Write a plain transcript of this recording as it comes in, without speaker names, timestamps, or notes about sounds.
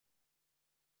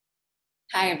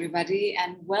Hi, everybody,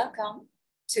 and welcome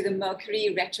to the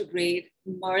Mercury Retrograde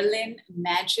Merlin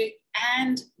Magic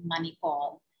and Money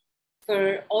Call.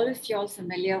 For all of y'all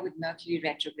familiar with Mercury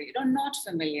Retrograde or not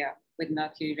familiar with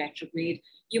Mercury Retrograde,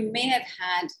 you may have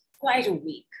had quite a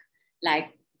week. Like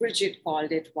Bridget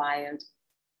called it wild,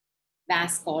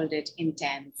 Vass called it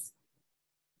intense.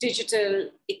 Digital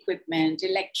equipment,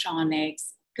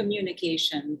 electronics,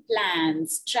 communication,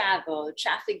 plans, travel,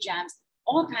 traffic jams,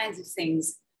 all kinds of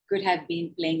things could have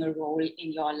been playing a role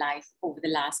in your life over the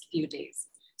last few days.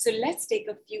 So let's take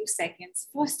a few seconds,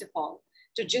 first of all,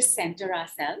 to just center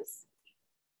ourselves,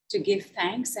 to give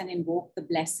thanks and invoke the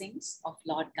blessings of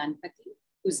Lord Ganpati,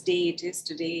 whose day it is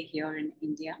today here in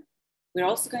India. We're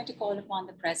also going to call upon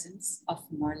the presence of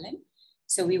Merlin.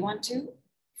 So we want to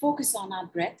focus on our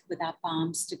breath with our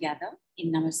palms together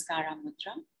in Namaskara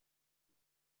Mudra.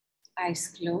 Eyes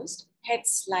closed, head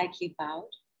slightly bowed.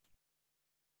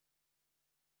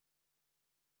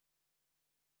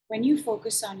 When you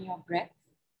focus on your breath,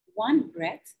 one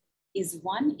breath is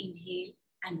one inhale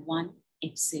and one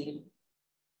exhale.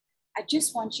 I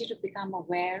just want you to become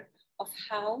aware of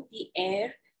how the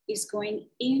air is going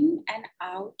in and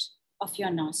out of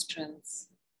your nostrils.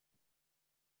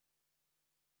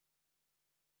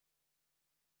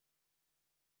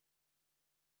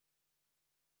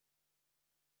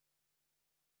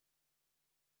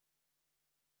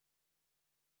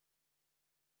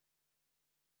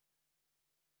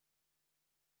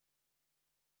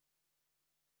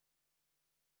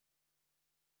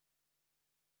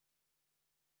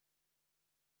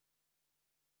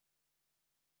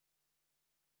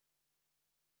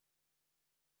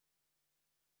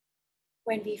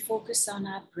 When we focus on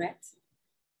our breath,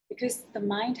 because the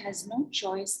mind has no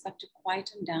choice but to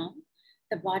quieten down,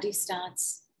 the body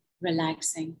starts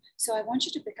relaxing. So I want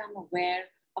you to become aware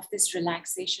of this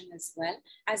relaxation as well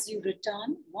as you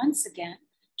return once again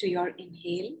to your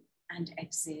inhale and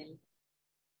exhale.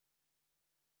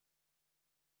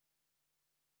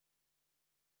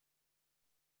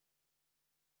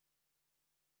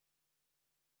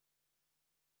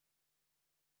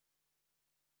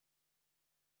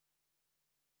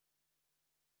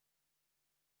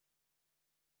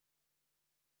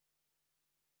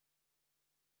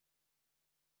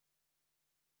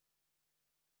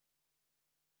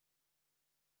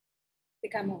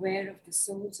 Become aware of the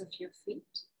soles of your feet.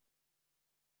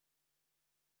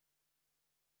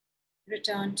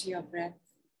 Return to your breath.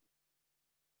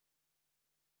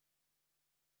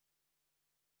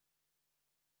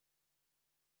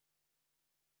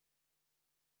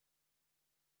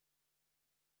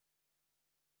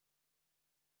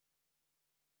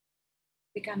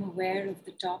 Become aware of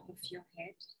the top of your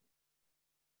head.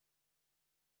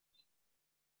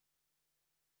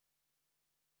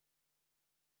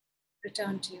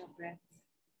 Return to your breath.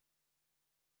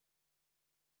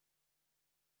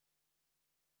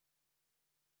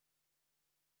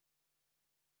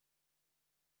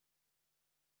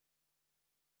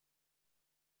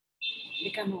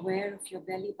 Become aware of your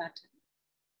belly button,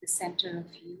 the center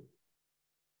of you.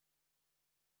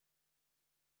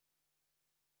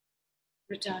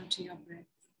 Return to your breath.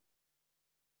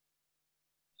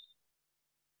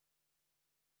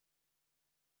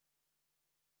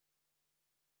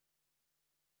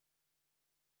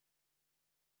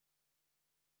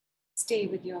 Stay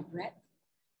with your breath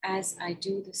as I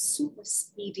do the super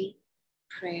speedy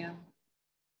prayer.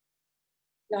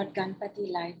 Lord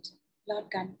Ganpati light, Lord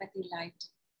Ganpati light,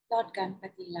 Lord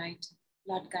Ganpati light,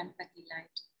 Lord Ganpati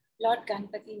light, Lord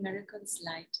Ganpati miracles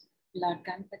light, Lord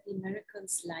Ganpati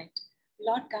miracles light,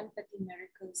 Lord Ganpati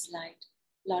miracles light,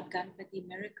 Lord Ganpati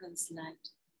miracles light.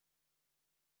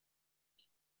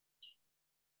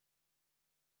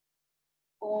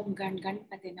 Om Gan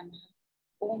Ganpati Namaha,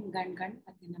 Om Gan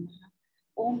Ganpati Namaha,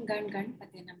 Om Gan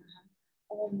Ganpati Namaha,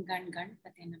 Om Gan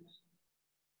Ganpati Namaha.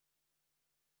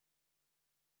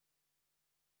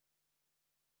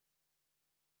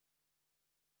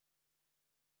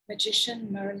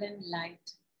 Magician Merlin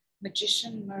light,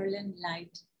 Magician Merlin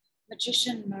light,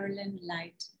 Magician Merlin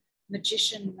light,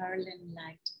 Magician Merlin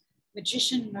light,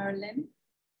 Magician Merlin,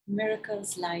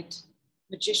 miracles light,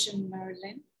 Magician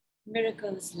Merlin,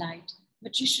 miracles light,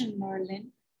 Magician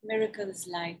Merlin, miracles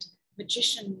light,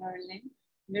 Magician Merlin,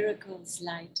 miracles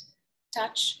light.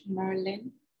 Touch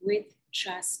Merlin with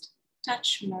trust,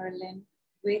 touch Merlin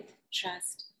with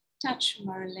trust, touch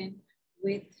Merlin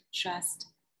with trust.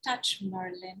 Touch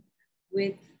Merlin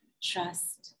with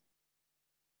trust.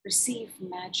 Receive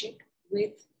magic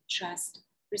with trust.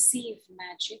 Receive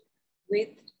magic with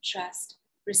trust.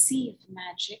 Receive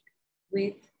magic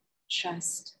with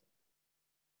trust.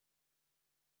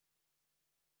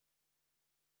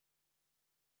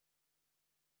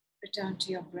 turn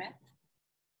to your breath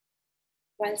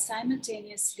while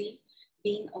simultaneously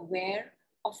being aware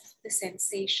of the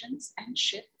sensations and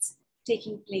shifts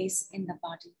taking place in the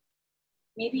body.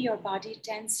 Maybe your body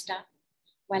tensed up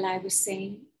while I was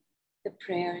saying the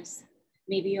prayers.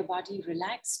 Maybe your body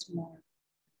relaxed more.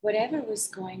 Whatever was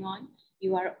going on,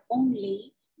 you are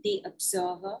only the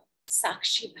observer,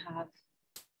 Sakshi Bhav.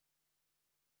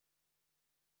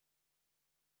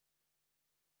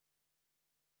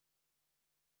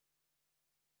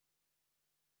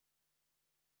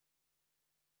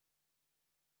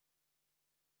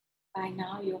 By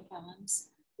now, your palms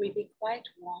will be quite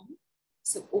warm,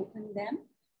 so open them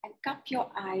and cup your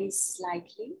eyes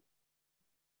slightly.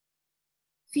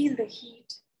 Feel the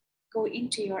heat go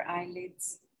into your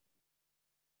eyelids.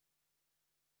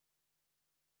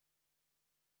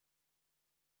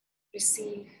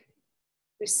 Receive,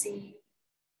 receive,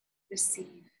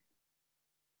 receive.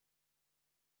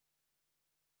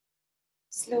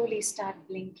 Slowly start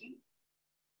blinking.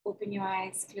 Open your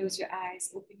eyes, close your eyes,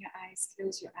 open your eyes,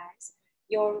 close your eyes.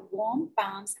 Your warm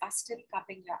palms are still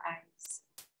cupping your eyes.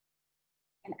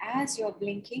 And as you're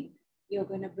blinking, you're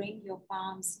going to bring your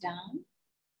palms down.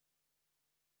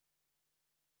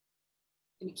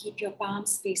 You're going to keep your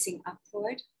palms facing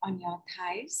upward on your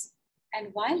thighs. And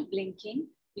while blinking,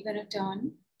 you're going to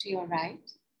turn to your right.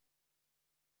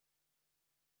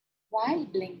 While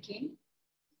blinking,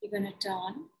 you're going to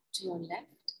turn to your left.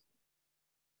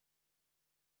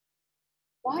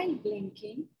 While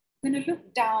blinking, you're going to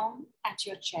look down at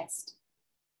your chest.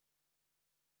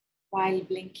 While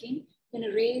blinking, you're going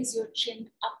to raise your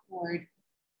chin upward.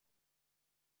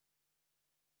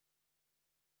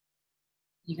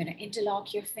 You're going to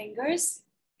interlock your fingers,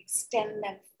 extend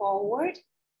them forward,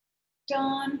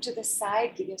 turn to the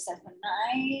side, give yourself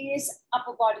a nice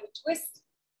upper body twist.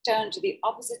 Turn to the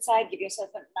opposite side, give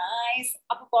yourself a nice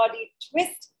upper body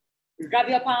twist. Rub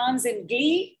your palms in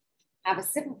glee. Have a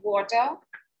sip of water.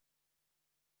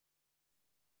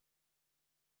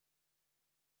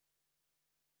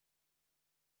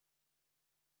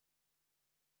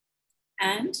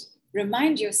 And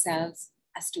remind yourselves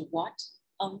as to what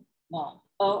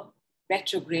a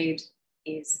retrograde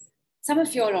is. Some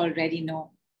of you all already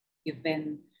know. You've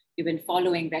been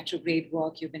following retrograde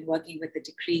work. You've been working with the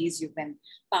decrees. You've been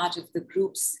part of the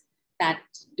groups that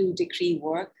do decree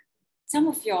work. Some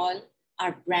of you all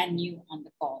are brand new on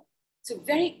the call. So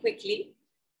very quickly,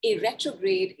 a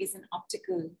retrograde is an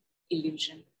optical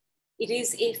illusion. It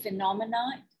is a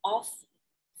phenomena of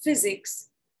physics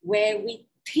where we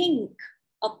think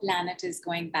a planet is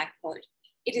going backward.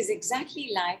 It is exactly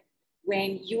like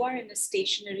when you are in a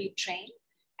stationary train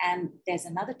and there's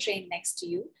another train next to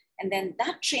you, and then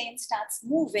that train starts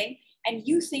moving and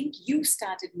you think you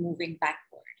started moving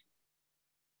backward.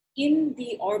 In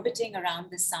the orbiting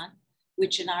around the sun,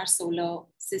 which in our solar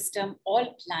system,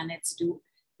 all planets do,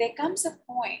 there comes a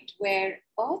point where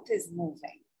Earth is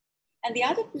moving and the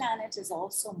other planet is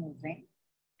also moving,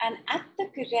 and at the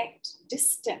correct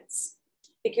distance,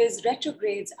 because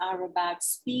retrogrades are about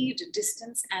speed,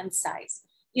 distance, and size.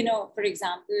 You know, for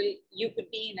example, you could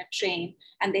be in a train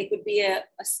and there could be a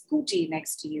scooty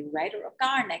next to you, right? Or a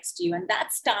car next to you, and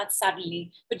that starts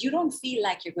suddenly, but you don't feel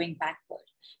like you're going backward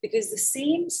because the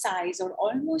same size or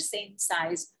almost same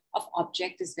size of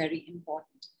object is very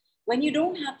important. When you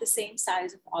don't have the same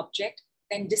size of object,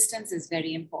 then distance is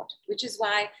very important, which is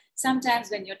why sometimes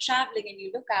when you're traveling and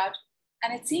you look out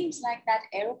and it seems like that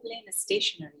aeroplane is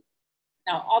stationary.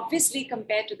 Now, obviously,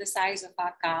 compared to the size of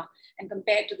our car and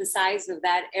compared to the size of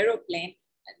that aeroplane,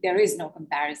 there is no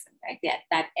comparison, right?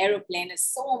 That aeroplane is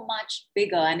so much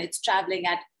bigger and it's traveling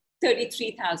at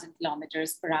 33,000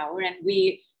 kilometers per hour. And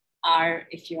we are,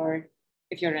 if you're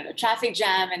in a traffic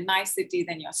jam in my city,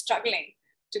 then you're struggling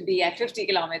to be at 50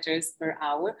 kilometers per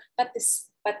hour. But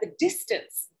the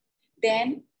distance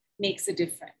then makes a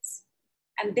difference.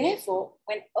 And therefore,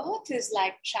 when Earth is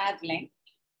like traveling,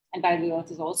 and by the way,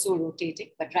 Earth is also rotating,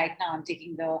 but right now I'm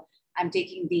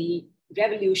taking the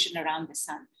revolution around the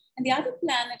sun. And the other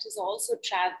planet is also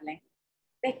traveling.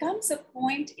 There comes a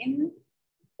point in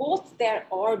both their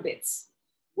orbits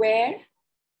where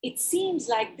it seems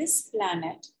like this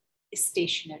planet is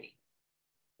stationary.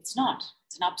 It's not.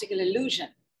 It's an optical illusion.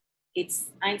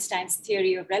 It's Einstein's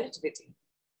theory of relativity.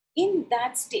 In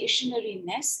that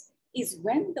stationariness is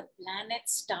when the planet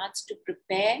starts to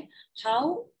prepare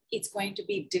how it's going to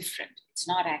be different. It's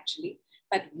not actually,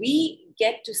 but we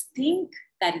get to think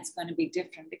that it's going to be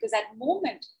different because at the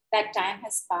moment that time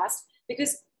has passed,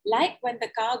 because like when the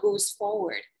car goes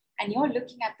forward and you're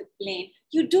looking at the plane,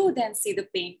 you do then see the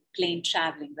plane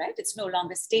traveling, right? It's no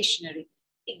longer stationary.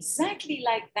 Exactly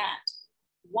like that.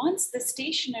 once the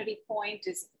stationary point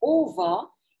is over,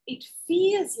 it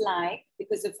feels like,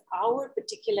 because of our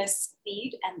particular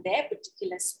speed and their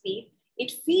particular speed,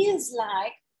 it feels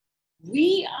like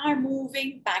we are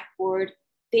moving backward,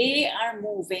 they are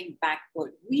moving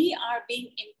backward. We are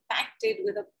being impacted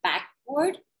with a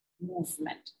backward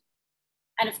movement.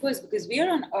 And of course, because we are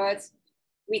on Earth,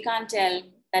 we can't tell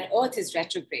that Earth is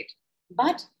retrograde.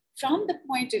 But from the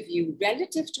point of view,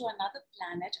 relative to another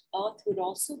planet, Earth would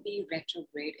also be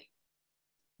retrograding.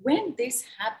 When this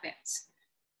happens,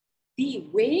 the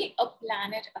way a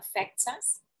planet affects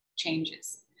us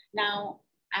changes. Now,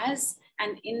 as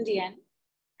an Indian,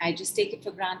 I just take it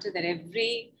for granted that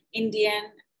every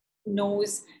Indian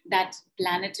knows that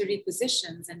planetary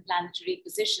positions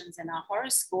in our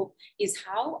horoscope is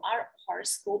how our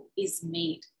horoscope is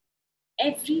made.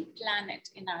 Every planet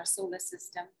in our solar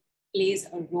system plays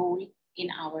a role in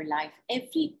our life.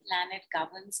 Every planet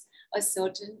governs a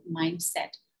certain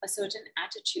mindset, a certain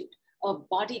attitude, a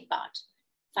body part,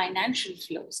 financial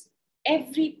flows.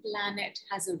 Every planet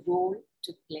has a role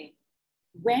to play.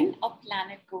 When a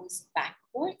planet goes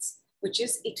backwards, which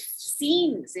is, it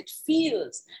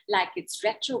feels like it's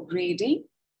retrograding,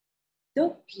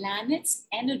 the planet's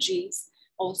energies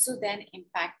also then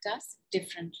impact us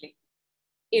differently.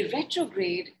 A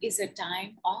retrograde is a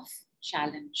time of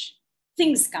challenge.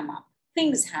 Things come up,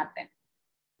 things happen.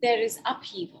 There is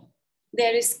upheaval,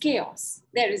 there is chaos,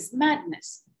 there is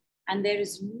madness, and there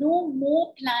is no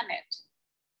more planet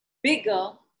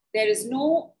bigger, there is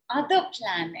no other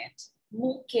planet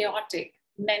more chaotic,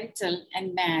 mental,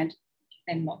 and mad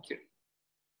than Mercury.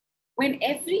 When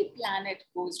every planet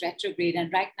goes retrograde,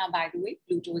 and right now, by the way,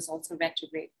 Pluto is also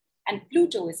retrograde, and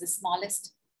Pluto is the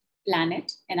smallest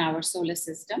planet in our solar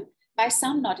system, by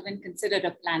some not even considered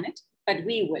a planet, but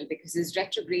we will, because his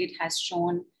retrograde has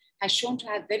shown to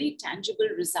have very tangible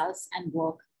results and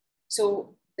work.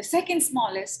 So the second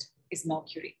smallest is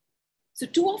Mercury. So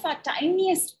two of our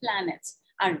tiniest planets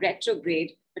are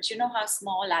retrograde, but you know how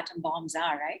small atom bombs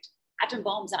are, right? Atom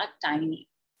bombs are tiny.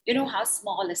 You know how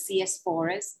small a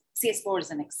CS4 is? CS4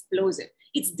 is an explosive.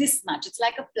 It's this much. It's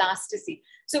like a plasticine.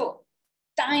 So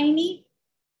tiny,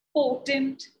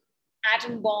 potent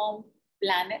atom bomb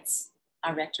planets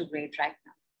are retrograde right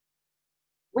now.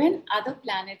 When other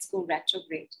planets go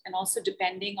retrograde, and also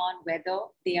depending on whether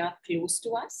they are close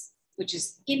to us, which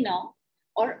is inner,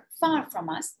 or far from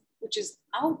us, which is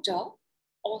outer,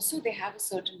 also they have a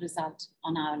certain result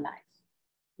on our life.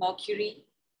 Mercury,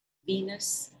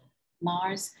 Venus,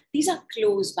 Mars, these are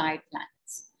close by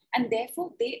planets, and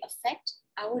therefore they affect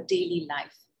our daily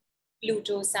life.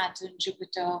 Pluto, Saturn,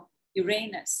 Jupiter,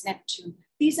 Uranus, Neptune,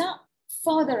 these are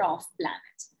further off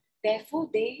planets. Therefore,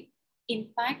 they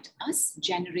impact us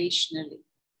generationally.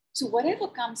 So whatever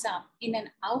comes up in an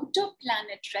outer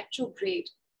planet retrograde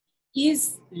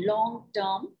is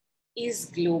long-term, is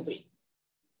global.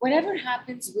 Whatever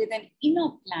happens with an inner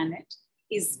planet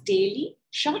is daily,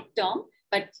 short-term,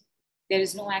 but there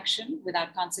is no action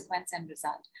without consequence and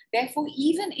result. Therefore,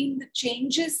 even in the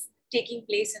changes taking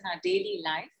place in our daily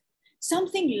life,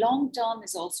 something long-term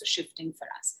is also shifting for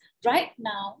us. Right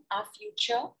now, our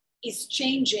future is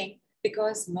changing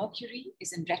because Mercury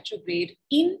is in retrograde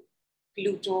in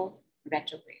Pluto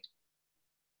retrograde.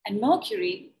 And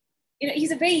Mercury,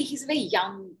 he's a very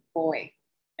young boy.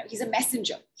 He's a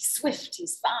messenger. He's swift.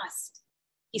 He's fast.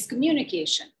 He's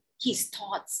communication. He's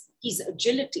thoughts. He's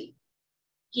agility.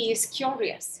 He is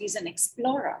curious. He's an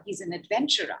explorer. He's an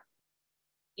adventurer.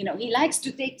 He likes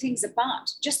to take things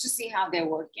apart just to see how they're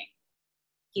working.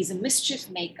 He's a mischief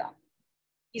maker.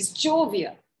 He's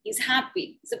jovial. He's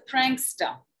happy. He's a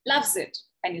prankster. Loves it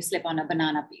when you slip on a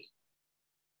banana peel.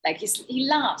 Like he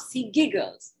laughs. He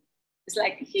giggles. It's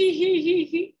like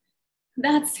he.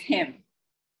 That's him.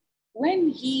 When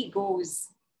he goes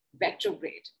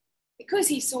retrograde, because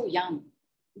he's so young,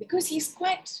 because he's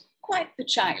quite the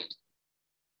child,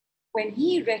 when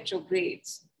he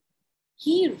retrogrades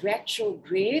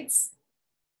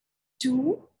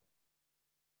to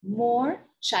more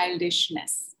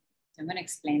childishness. I'm going to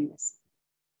explain this.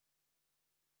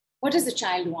 What does the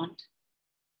child want?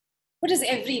 What does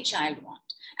every child want?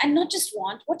 And not just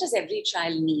want, what does every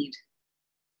child need?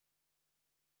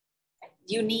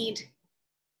 You need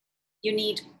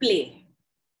play.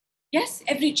 Yes,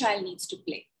 every child needs to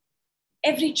play.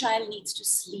 Every child needs to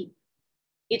sleep.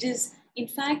 It is, in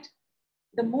fact,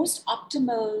 the most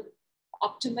optimal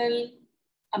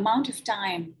amount of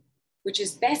time which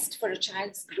is best for a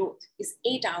child's growth is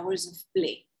 8 hours of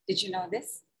play. Did you know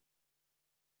this?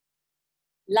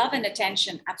 Love and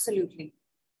attention, absolutely.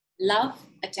 Love,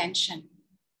 attention,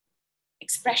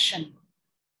 expression.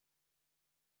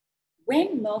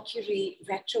 when Mercury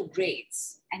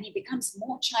retrogrades and he becomes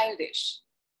more childish,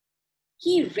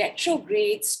 he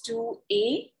retrogrades to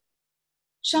a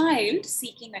child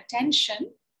seeking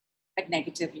attention, but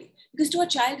negatively. Because to a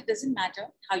child, it doesn't matter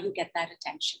how you get that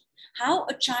attention. How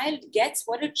a child gets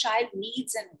what a child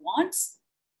needs and wants,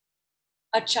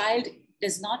 a child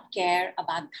does not care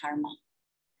about dharma,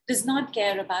 does not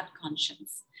care about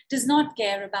conscience, does not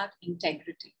care about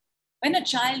integrity. When a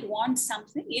child wants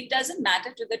something, it doesn't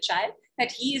matter to the child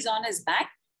that he is on his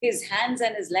back, his hands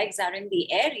and his legs are in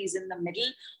the air, he's in the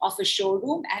middle of a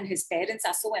showroom and his parents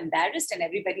are so embarrassed and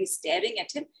everybody is staring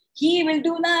at him. He will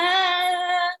do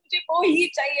that.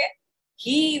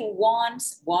 He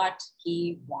wants what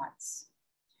he wants.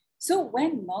 So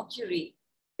when Mercury,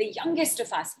 the youngest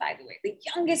of us, by the way, the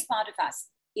youngest part of us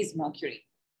is Mercury.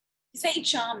 He's very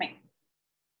charming.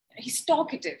 He's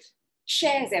talkative,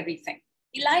 shares everything.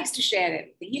 He likes to share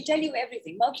everything. He'll tell you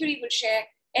everything. Mercury will share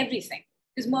everything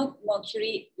because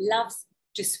Mercury loves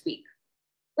to speak.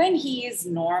 When he is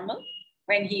normal,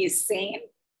 when he is sane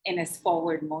in his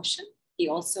forward motion, he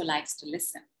also likes to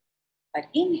listen. But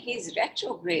in his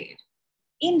retrograde,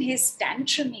 in his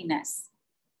tantruminess,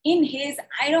 in his,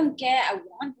 I don't care, I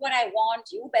want what I want,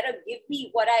 you better give me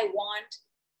what I want,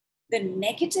 the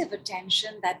negative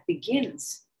attention that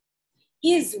begins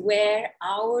is where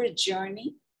our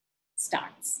journey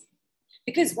starts.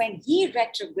 Because when he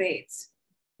retrogrades,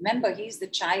 remember, he's the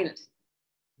child.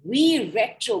 We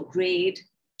retrograde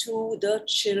to the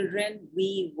children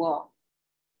we were.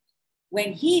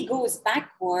 When he goes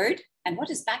backward, and what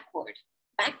is backward?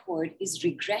 Backward is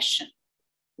regression.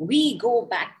 We go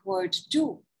backward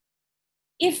too.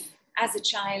 If, as a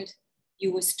child,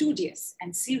 you were studious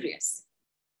and serious,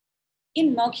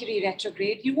 in Mercury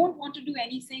retrograde, you won't want to do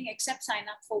anything except sign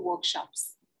up for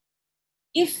workshops.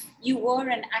 If you were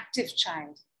an active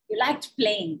child, you liked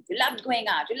playing, you loved going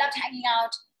out, you loved hanging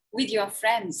out with your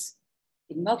friends,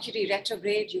 in Mercury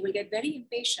retrograde, you will get very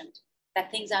impatient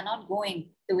that things are not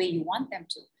going the way you want them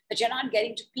to, that you're not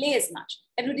getting to play as much.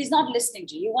 Everybody's not listening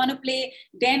to you. You want to play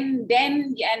den,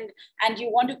 and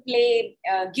you want to play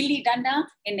gilli danda,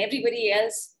 and everybody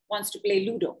else wants to play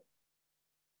Ludo.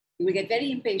 You will get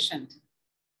very impatient.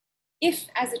 If,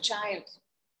 as a child,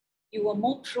 you were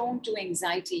more prone to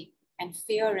anxiety and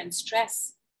fear and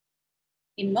stress,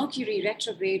 in Mercury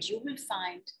retrograde, you will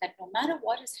find that no matter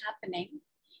what is happening,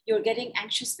 you're getting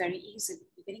anxious very easily.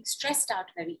 You're getting stressed out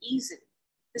very easily.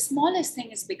 The smallest thing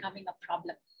is becoming a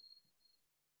problem.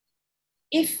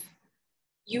 If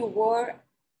you were,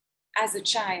 as a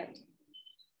child,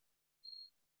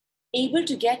 able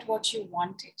to get what you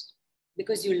wanted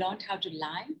because you learned how to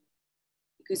lie,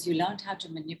 because you learned how to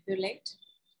manipulate,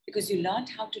 because you learned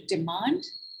how to demand,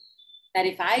 that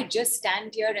if I just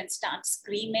stand here and start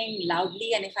screaming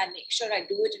loudly, and if I make sure I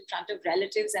do it in front of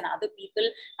relatives and other people,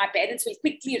 my parents will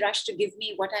quickly rush to give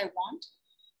me what I want,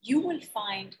 you will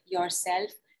find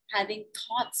yourself having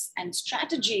thoughts and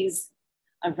strategies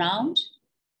around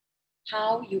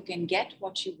how you can get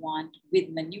what you want with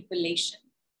manipulation,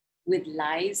 with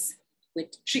lies,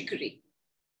 with trickery.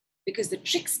 Because the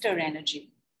trickster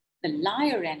energy, the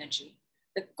liar energy,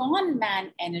 the con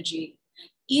man energy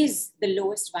is the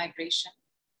lowest vibration,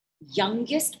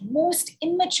 youngest, most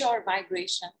immature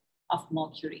vibration of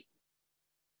Mercury.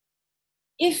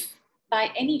 If by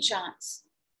any chance,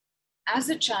 as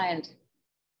a child,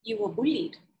 you were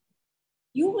bullied,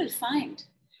 you will find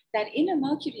that in a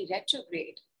Mercury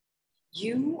retrograde,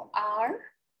 you are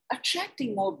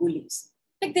attracting more bullies.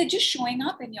 Like they're just showing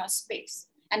up in your space.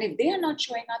 And if they are not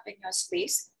showing up in your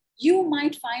space, you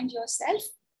might find yourself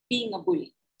being a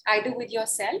bully, either with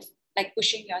yourself, like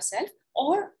pushing yourself,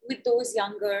 or with those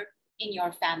younger in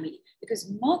your family.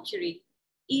 Because Mercury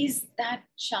is that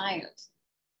child.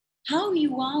 How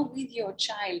you are with your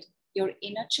child, your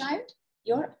inner child,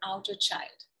 your outer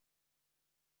child,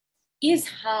 is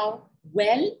how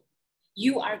well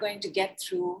you are going to get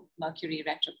through Mercury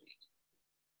retrograde.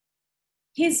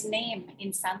 His name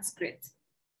in Sanskrit,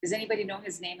 does anybody know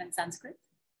his name in Sanskrit?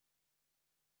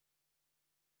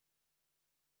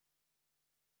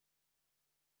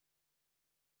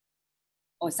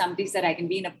 Or somebody said, I can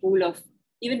be in a pool of,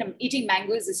 even eating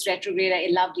mangoes is retrograde,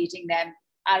 I loved eating them.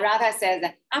 Radha says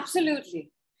that,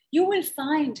 absolutely. You will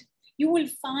find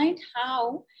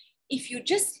how, if you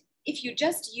just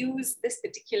use this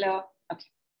particular, okay,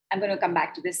 I'm going to come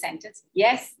back to this sentence.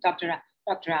 Yes, Dr.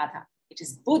 Radha, it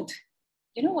is Budh.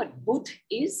 You know what Budh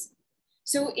is?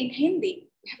 So in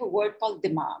Hindi, we have a word called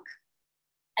dimag.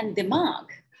 And dimag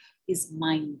is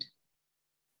mind.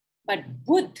 But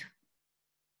Budh,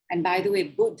 and by the way,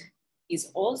 Budh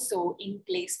is also in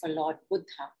place for Lord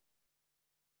Buddha.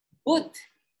 Budh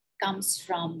comes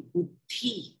from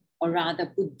buddhi, or rather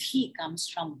buddhi comes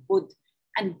from buddh.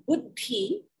 And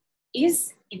buddhi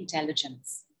is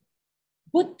intelligence.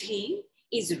 Buddhi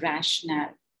is rational.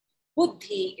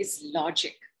 Buddhi is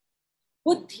logic.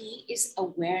 Buddhi is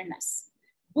awareness.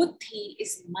 Buddhi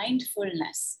is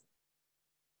mindfulness.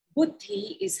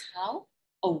 Buddhi is how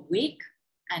awake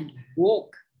and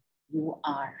woke you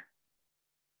are.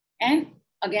 And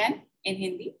again, in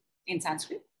Hindi, in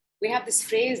Sanskrit, we have this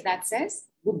phrase that says,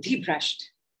 buddhi brushed.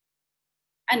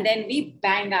 And then we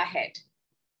bang our head.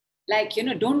 Like,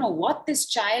 don't know what this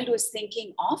child was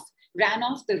thinking of, ran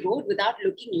off the road without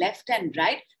looking left and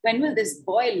right. When will this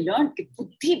boy learn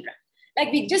buddhi brushed?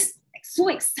 Like, we just so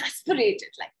exasperated,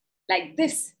 like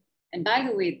this. And by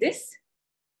the way, this,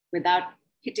 without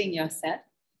hitting yourself,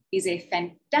 is a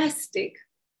fantastic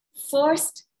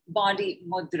first body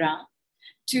mudra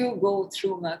to go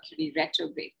through Mercury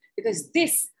retrograde, because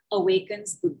this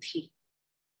awakens buddhi.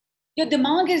 Your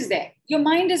dimag is there, your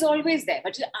mind is always there,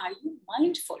 but are you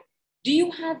mindful? Do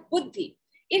you have buddhi?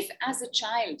 If as a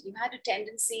child you had a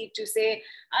tendency to say,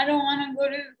 I don't want to go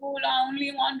to school, I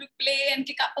only want to play and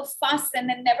kick up a fuss and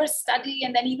then never study.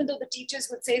 And then even though the teachers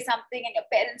would say something and your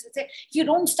parents would say, if you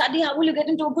don't study, how will you get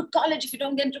into a good college? If you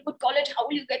don't get into a good college, how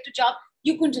will you get a job?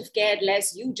 You couldn't have cared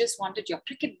less. You just wanted your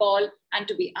cricket ball and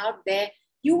to be out there.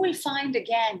 You will find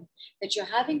again that you're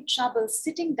having trouble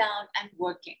sitting down and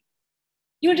working.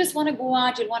 You'll just want to go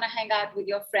out, you'll want to hang out with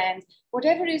your friends.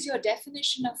 Whatever is your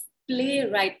definition of play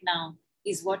right now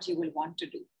is what you will want to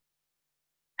do.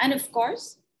 And of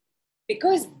course,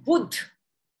 because Buddh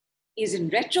is in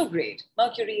retrograde,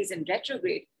 Mercury is in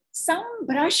retrograde, some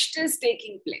brushed is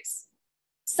taking place.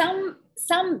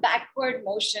 Some backward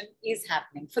motion is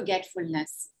happening,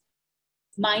 forgetfulness,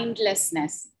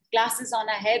 mindlessness, glasses on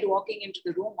our head, walking into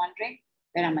the room wondering,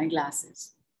 where are my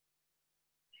glasses?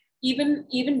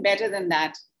 Even better than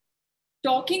that,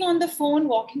 talking on the phone,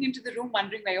 walking into the room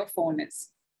wondering where your phone is.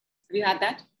 Have you had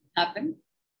that happen?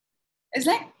 It's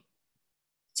like,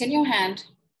 it's in your hand,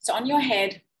 it's on your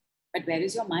head, but where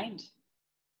is your mind?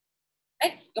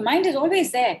 Right? Your mind is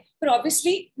always there, but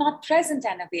obviously not present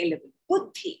and available.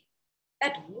 Buddhi,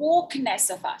 that wokeness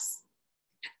of us,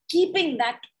 keeping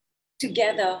that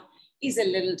together is a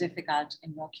little difficult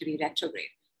in Mercury retrograde.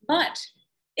 But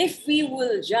if we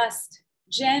will just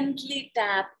gently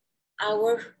tap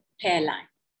our hairline,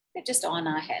 just on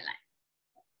our hairline,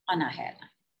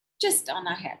 just on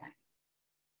our hairline.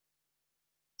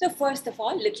 So first of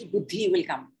all, little buddhi will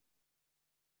come.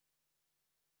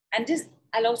 And this,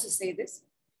 I'll also say this,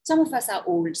 some of us are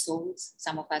old souls,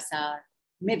 some of us are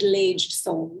middle-aged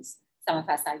souls, some of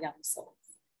us are young souls.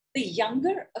 The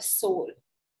younger a soul,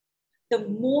 the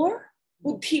more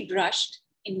buddhi brushed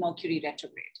in Mercury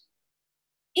retrograde.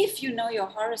 If you know your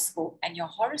horoscope and your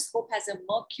horoscope has a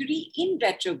Mercury in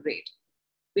retrograde,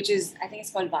 which is, I think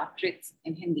it's called Vakrit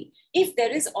in Hindi. If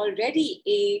there is already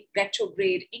a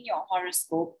retrograde in your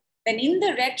horoscope, then in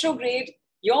the retrograde,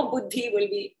 your buddhi will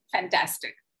be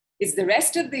fantastic. It's the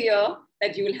rest of the year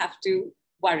that you will have to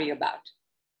worry about.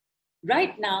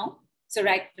 Right now, so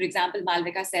for example,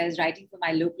 Malvika says, writing for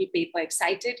my local paper,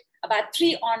 excited about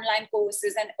 3 online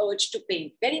courses and urge to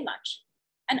paint very much.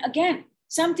 And again,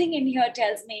 something in here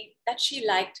tells me that she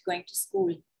liked going to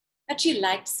school, that she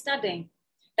liked studying,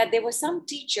 that there were some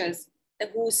teachers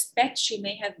whose pet she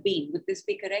may have been. Would this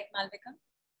be correct, Malvika?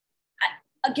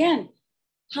 Again,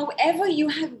 however you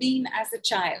have been as a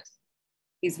child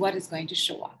is what is going to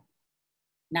show up.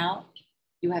 Now,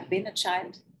 you have been a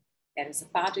child. There is a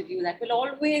part of you that will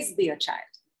always be a child.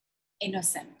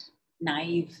 Innocent,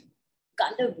 naive,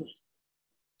 gullible.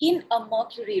 In a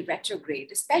Mercury retrograde,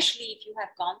 especially if you have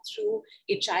gone through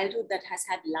a childhood that has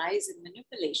had lies and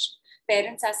manipulation,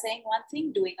 parents are saying one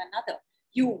thing, doing another.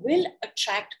 You will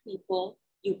attract people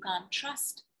you can't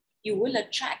trust. You will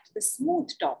attract the smooth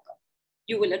talker.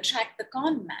 You will attract the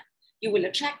con man. You will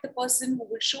attract the person who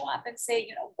will show up and say,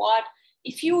 you know what,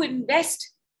 if you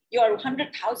invest your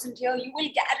 100,000 here, you will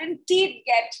guaranteed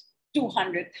get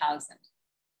 200,000.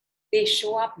 They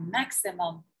show up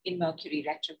maximum in Mercury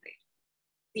retrograde.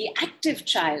 The active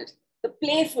child, the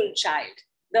playful child,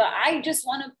 the I just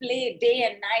want to play day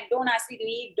and night, don't ask me to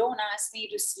eat, don't ask me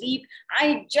to sleep,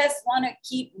 I just want to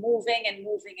keep moving and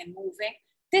moving and moving.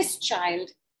 This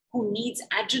child who needs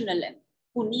adrenaline,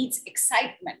 who needs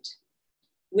excitement,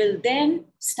 will then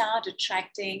start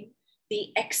attracting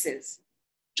the X's,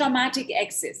 traumatic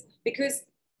X's, because,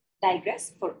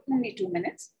 digress for only 2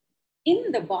 minutes,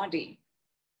 in the body,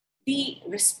 the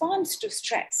response to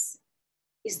stress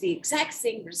is the exact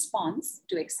same response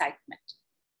to excitement.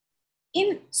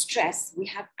 In stress, we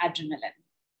have adrenaline.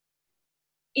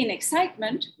 In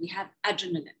excitement, we have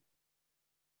adrenaline.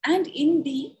 And in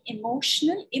the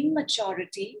emotional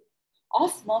immaturity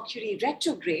of Mercury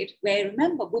retrograde, where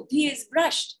remember, buddhi is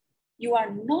brushed, you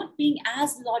are not being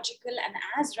as logical and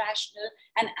as rational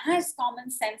and as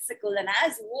commonsensical and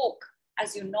as woke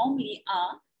as you normally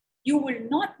are, you will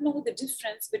not know the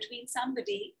difference between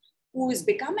somebody who has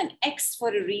become an ex for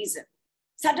a reason.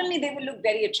 Suddenly they will look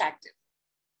very attractive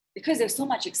because there's so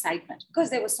much excitement, because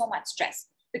there was so much stress,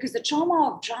 because the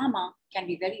trauma of drama can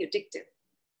be very addictive.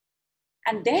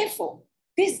 And therefore,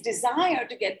 this desire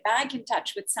to get back in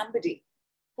touch with somebody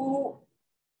who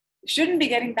shouldn't be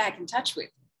getting back in touch with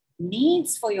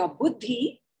needs for your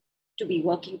buddhi to be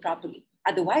working properly.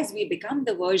 Otherwise, we become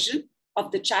the version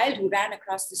of the child who ran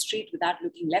across the street without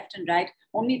looking left and right,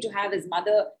 only to have his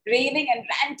mother raving and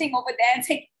ranting over there and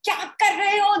saying, "Kya kar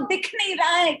rahe ho? Dikh nahi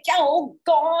raha hai. Kya? Oh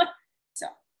God." So,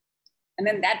 and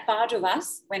then that part of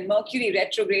us, when Mercury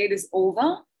retrograde is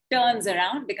over, turns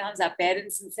around, becomes our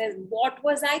parents and says, "What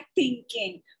was I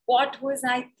thinking? What was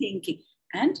I thinking?"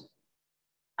 And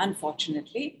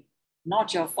unfortunately,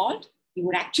 not your fault. You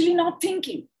were actually not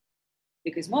thinking,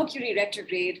 because Mercury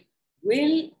retrograde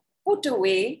will put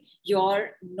away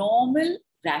your normal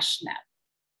rationale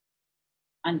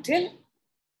until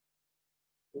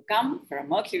you come for a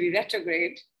Mercury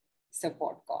retrograde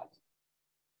support call.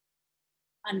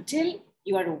 Until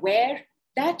you are aware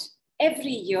that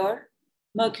every year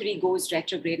Mercury goes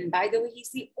retrograde. And by the way,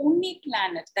 he's the only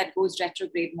planet that goes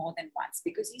retrograde more than once,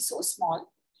 because he's so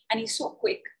small and he's so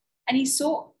quick and he's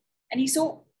so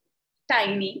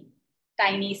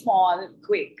tiny, small,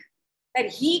 quick, that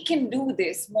he can do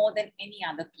this more than any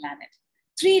other planet.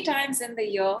 3 times in the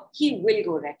year, he will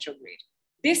go retrograde.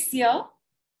 This year,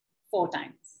 4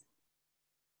 times.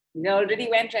 He already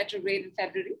went retrograde in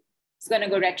February. He's going to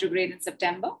go retrograde in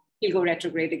September. He'll go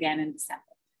retrograde again in December.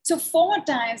 So 4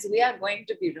 times we are going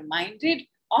to be reminded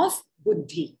of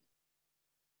buddhi,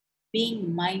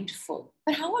 being mindful.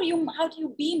 But how do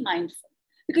you be mindful?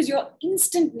 Because your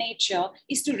instant nature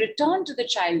is to return to the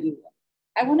child you were.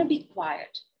 I want to be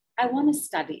quiet. I want to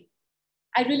study.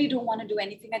 I really don't want to do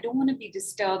anything. I don't want to be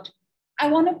disturbed. I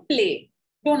want to play.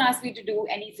 Don't ask me to do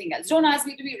anything else. Don't ask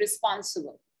me to be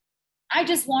responsible. I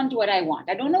just want what I want.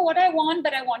 I don't know what I want,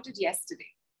 but I want it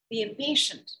yesterday. The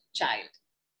impatient child.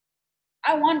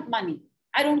 I want money.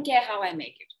 I don't care how I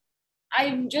make it.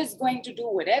 I'm just going to do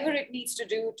whatever it needs to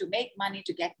do to make money,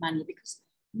 to get money, because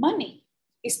money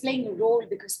is playing a role,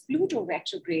 because Pluto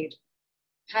retrograde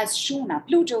has shown up.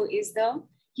 Pluto is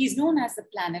he's known as the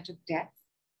planet of death,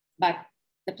 but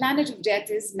the planet of death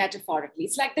is metaphorically,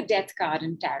 it's like the death card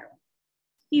in tarot.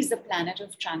 He's the planet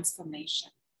of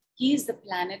transformation. He is the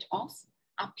planet of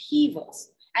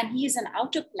upheavals, and he is an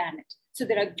outer planet. So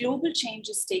there are global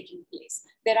changes taking place.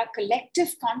 There are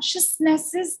collective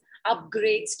consciousnesses,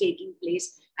 upgrades taking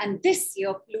place. And this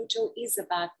year, Pluto is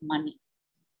about money,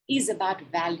 is about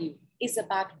value, is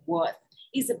about worth,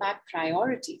 is about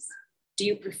priorities. Do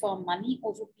you prefer money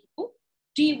over people?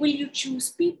 Will you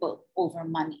choose people over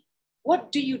money?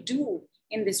 What do you do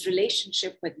in this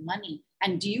relationship with money?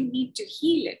 And do you need to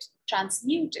heal it,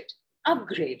 transmute it,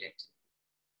 upgrade it?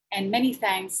 And many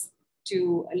thanks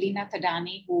to Alina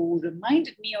Thadani, who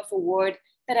reminded me of a word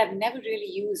that I've never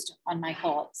really used on my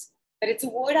calls. But it's a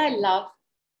word I love.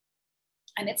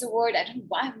 And it's a word, I don't know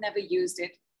why I've never used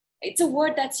it. It's a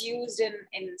word that's used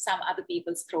in some other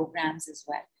people's programs as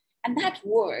well. And that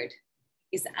word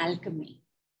is alchemy.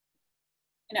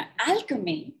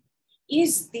 Alchemy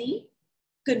is the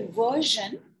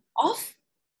conversion of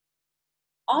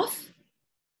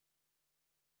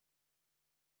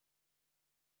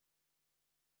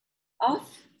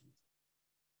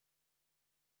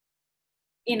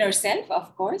inner self,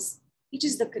 of course. It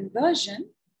is the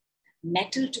conversion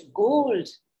metal to gold.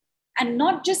 And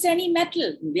not just any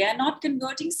metal. We are not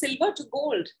converting silver to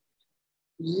gold.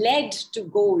 Lead to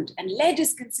gold. And lead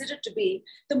is considered to be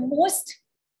the most,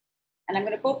 and I'm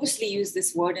going to purposely use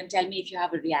this word and tell me if you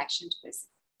have a reaction to this,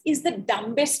 is the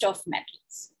dumbest of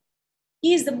metals.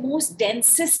 He is the most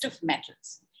densest of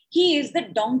metals. He is the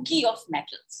donkey of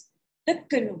metals. The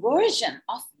conversion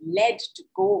of lead to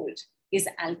gold is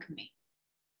alchemy.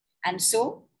 And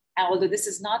so, although this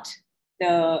is not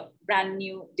the brand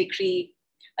new decree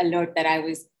alert that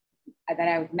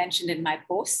I mentioned in my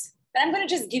posts, but I'm going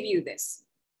to just give you this.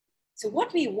 So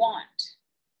what we want,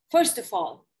 first of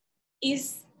all,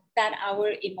 is that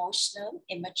our emotional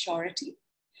immaturity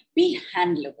be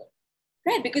handleable,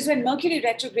 right? Because when Mercury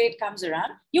retrograde comes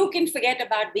around, you can forget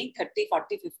about being 30,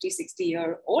 40, 50,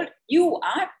 60-year-old. You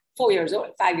are 4 years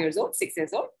old, 5 years old, 6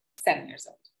 years old, 7 years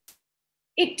old.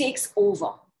 It takes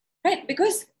over, right?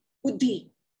 Because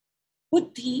buddhi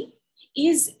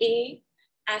is a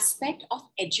aspect of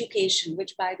education,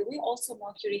 which by the way, also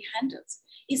Mercury handles,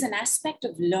 is an aspect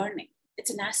of learning. It's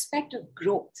an aspect of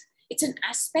growth. It's an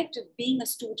aspect of being a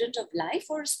student of life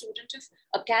or a student of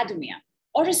academia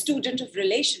or a student of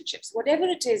relationships, whatever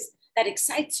it is that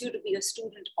excites you to be a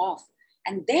student of.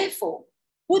 And therefore,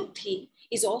 buddhi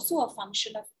is also a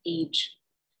function of age.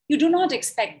 You do not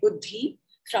expect buddhi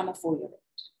from a 4-year-old.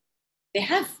 They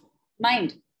have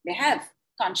mind, they have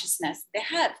consciousness, they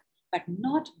have, but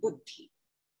not buddhi.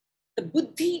 The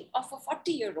buddhi of a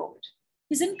 40-year-old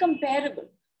is incomparable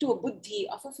to a buddhi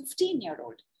of a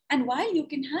 15-year-old. And while you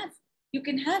can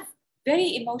have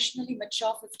very emotionally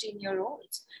mature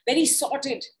 15-year-olds, very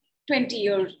sorted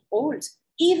 20-year-olds,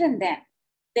 even then,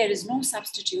 there is no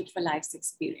substitute for life's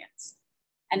experience.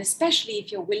 And especially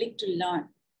if you're willing to learn,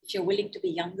 if you're willing to be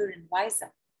younger and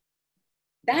wiser.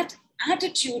 That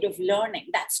attitude of learning,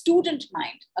 that student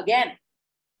mind, again,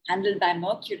 handled by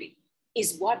Mercury,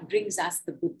 is what brings us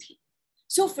the buddhi.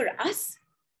 So for us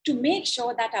to make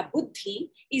sure that our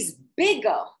buddhi is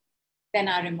bigger than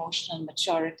our emotional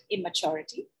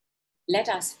immaturity, let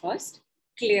us first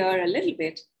clear a little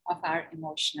bit of our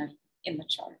emotional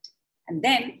immaturity. And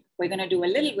then we're going to do a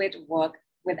little bit of work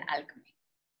with alchemy.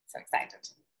 So excited.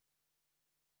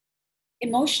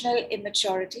 Emotional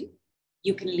immaturity,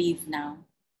 you can leave now.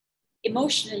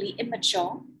 Emotionally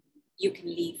immature, you can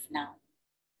leave now.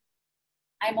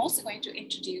 I'm also going to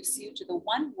introduce you to the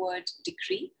one-word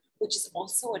decree, which is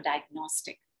also a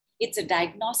diagnostic. It's a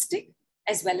diagnostic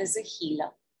as well as a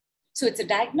healer. So it's a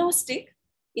diagnostic,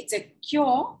 it's a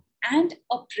cure, and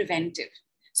a preventive.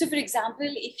 So for example,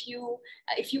 if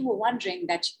you were wondering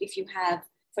that if you have,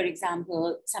 for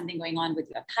example, something going on with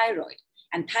your thyroid,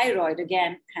 and thyroid,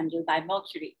 again, handled by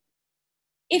Mercury.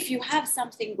 If you have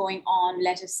something going on,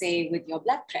 let us say with your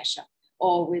blood pressure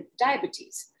or with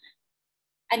diabetes,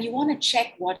 and you want to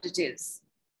check what it is,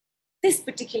 this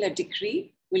particular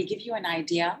decree will give you an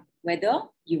idea whether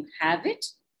you have it,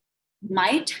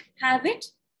 might have it,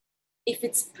 if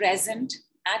it's present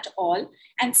at all,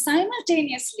 and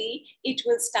simultaneously, it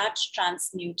will start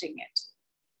transmuting it.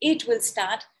 It will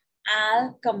start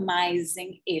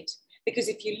alchemizing it. Because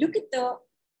if you look at the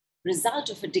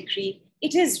result of a decree,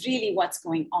 it is really what's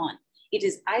going on. It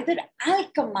is either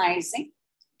alchemizing,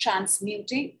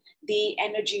 transmuting the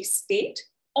energy state,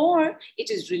 or it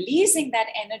is releasing that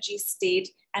energy state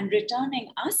and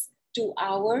returning us to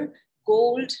our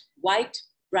gold, white,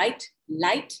 bright,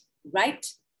 light, right,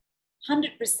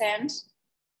 100%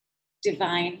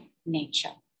 divine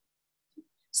nature.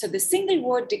 So the single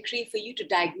word decree for you to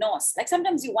diagnose, like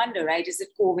sometimes you wonder, right? Is it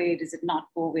COVID? Is it not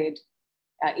COVID?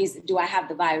 Do I have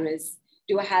the virus?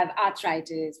 Do I have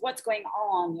arthritis? What's going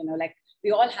on? You know, like we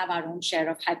all have our own share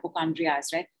of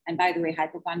hypochondrias, right? And by the way,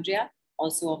 hypochondria,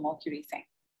 also a Mercury thing.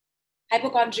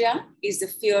 Hypochondria is the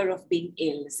fear of being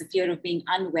ill, is the fear of being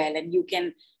unwell. And you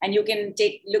can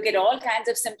look at all kinds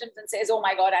of symptoms and says, oh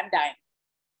my God, I'm dying.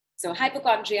 So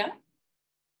hypochondria,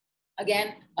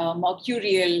 again, a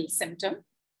mercurial symptom.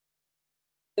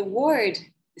 The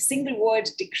single word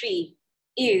decree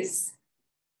is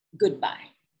goodbye.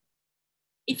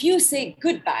 If you say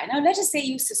goodbye, now let us say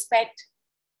you suspect,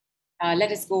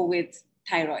 let us go with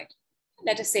thyroid.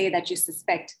 Let us say that you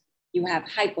suspect you have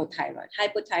hypothyroid.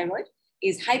 Hypothyroid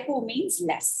is hypo means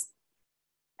less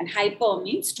and hyper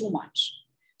means too much.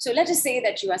 So let us say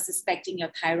that you are suspecting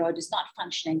your thyroid is not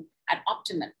functioning at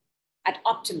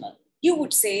optimal. You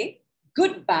would say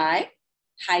goodbye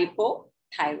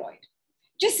hypothyroid.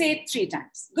 Just say it 3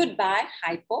 times. Goodbye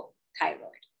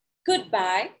hypothyroid.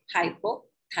 Goodbye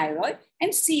hypothyroid,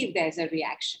 and see if there's a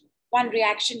reaction. One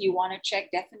reaction you want to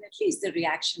check definitely is the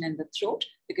reaction in the throat,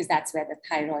 because that's where the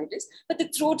thyroid is. But the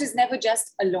throat is never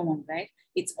just alone, right?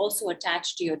 It's also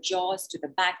attached to your jaws, to the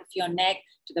back of your neck,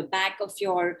 to the back of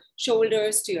your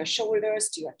shoulders, to your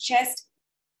chest,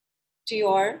 to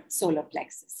your solar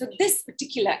plexus. So this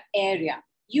particular area,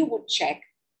 you would check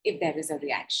if there is a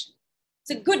reaction.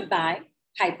 So goodbye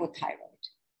hypothyroid.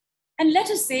 And let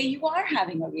us say you are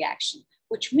having a reaction,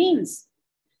 which means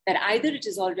that either it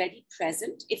is already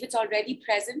present. If it's already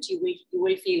present, you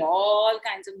will feel all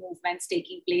kinds of movements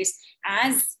taking place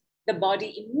as the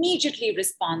body immediately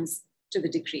responds to the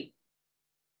decree.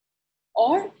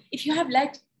 Or if you have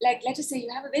let us say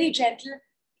you have a very gentle,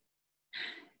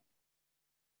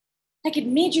 like it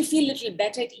made you feel a little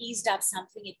better, it eased up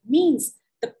something, it means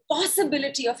the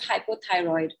possibility of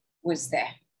hypothyroid was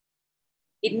there.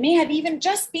 It may have even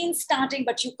just been starting,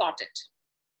 but you caught it.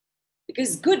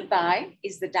 Because goodbye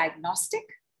is the diagnostic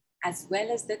as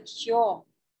well as the cure.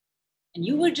 And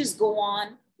you will just go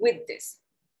on with this.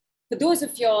 For those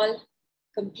of y'all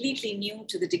completely new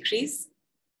to the decrees,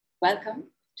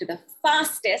 welcome to the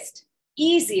fastest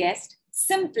easiest,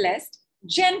 simplest,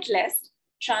 gentlest,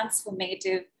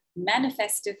 transformative,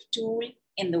 manifestive tool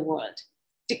in the world.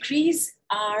 Decrees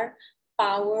are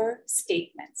power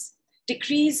statements.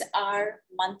 Decrees are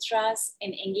mantras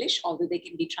in English, although they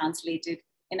can be translated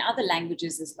in other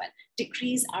languages as well.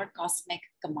 Decrees are cosmic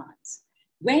commands.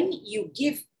 When you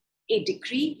give a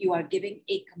decree, you are giving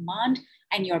a command,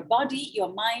 and your body,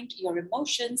 your mind, your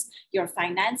emotions, your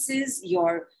finances,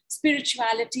 your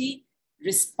spirituality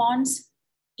responds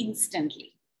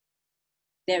instantly.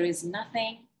 There is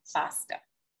nothing faster.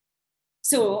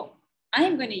 So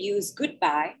I'm going to use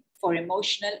goodbye for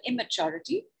emotional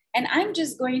immaturity, and I'm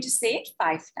just going to say it 5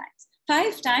 times.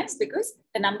 5 times because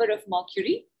the number of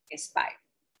Mercury is 5.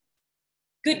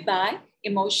 Goodbye,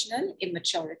 emotional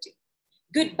immaturity.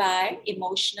 Goodbye,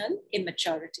 emotional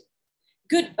immaturity.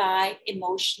 Goodbye,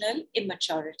 emotional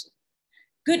immaturity.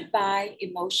 Goodbye,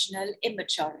 emotional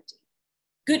immaturity.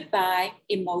 Goodbye,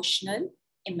 emotional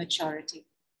immaturity.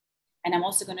 And I'm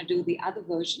also going to do the other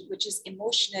version, which is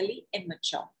emotionally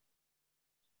immature.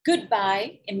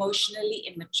 Goodbye, emotionally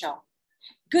immature.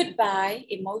 Goodbye,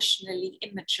 emotionally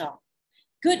immature.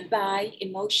 Goodbye,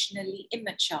 emotionally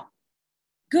immature.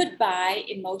 Goodbye,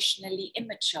 emotionally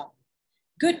immature.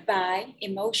 Goodbye,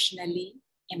 emotionally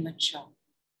immature.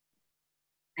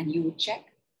 And you would check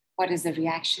what is the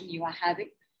reaction you are having.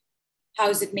 How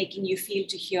is it making you feel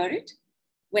to hear it?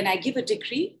 When I give a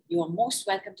decree, you are most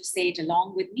welcome to say it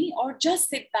along with me, or just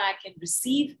sit back and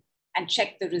receive and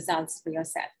check the results for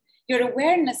yourself. Your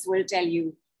awareness will tell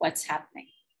you what's happening.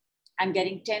 I'm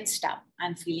getting tensed up.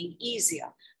 I'm feeling easier.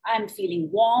 I'm feeling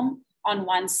warm on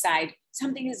one side.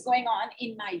 Something is going on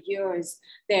in my ears.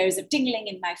 There's a tingling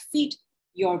in my feet.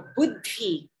 Your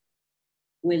buddhi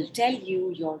will tell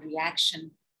you your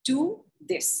reaction to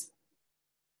this.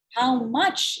 How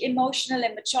much emotional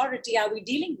immaturity are we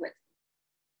dealing with?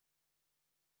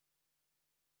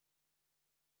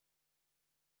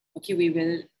 Okay,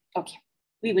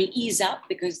 we will ease up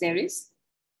because there is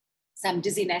some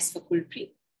dizziness for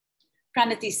Kulpreet.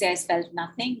 Pranati says, felt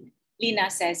nothing. Leena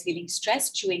says, feeling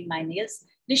stressed, chewing my nails.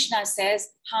 Nishna says,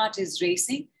 heart is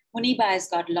racing. Muniba has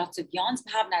got lots of yawns.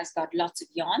 Bhavna has got lots of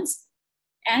yawns.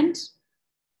 And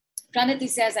Pranati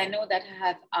says, I know that I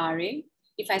have RA.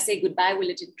 If I say goodbye, will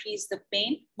it increase the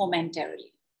pain?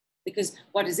 Momentarily. Because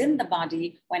what is in the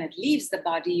body, when it leaves the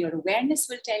body, your awareness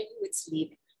will tell you it's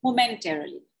leaving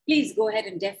momentarily. Please go ahead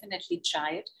and definitely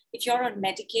try it. If you're on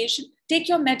medication, take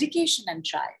your medication and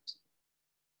try it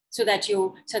so that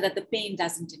the pain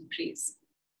doesn't increase.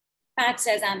 Pat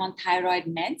says, I'm on thyroid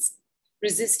meds,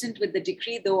 resistant with the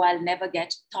decree, though I'll never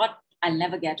get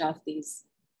off these.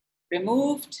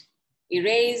 Removed,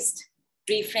 erased,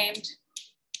 reframed,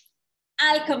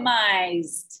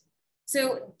 alchemized.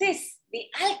 So the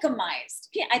alchemized,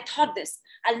 okay, I thought this,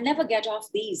 I'll never get off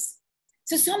these.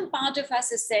 So some part of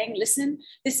us is saying, listen,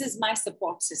 this is my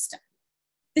support system.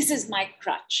 This is my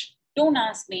crutch. Don't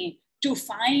ask me to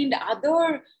find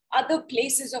other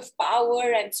places of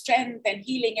power and strength and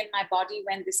healing in my body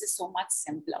when this is so much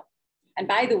simpler. And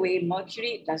by the way,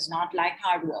 Mercury does not like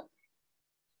hard work.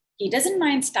 He doesn't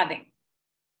mind studying.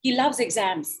 He loves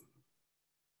exams,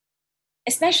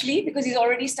 especially because he's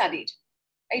already studied.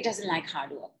 He doesn't like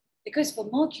hard work because for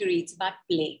Mercury, it's about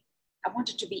play. I want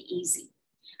it to be easy.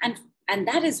 And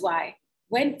that is why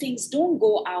when things don't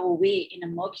go our way in a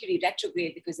Mercury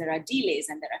retrograde, because there are delays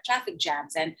and there are traffic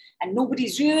jams and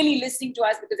nobody's really listening to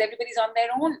us because everybody's on their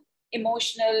own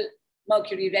emotional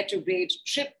Mercury retrograde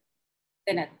trip,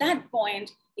 then at that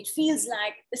point, it feels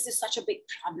like this is such a big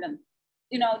problem.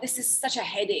 This is such a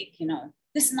headache,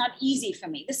 this is not easy for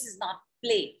me. This is not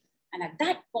play. And at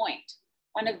that point,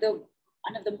 one of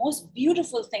the most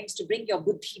beautiful things to bring your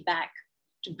buddhi back,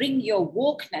 to bring your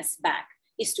wokeness back,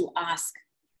 is to ask,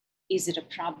 is it a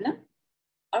problem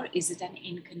or is it an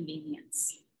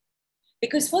inconvenience?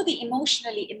 Because for the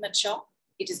emotionally immature,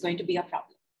 it is going to be a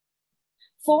problem.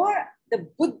 For the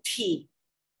buddhi,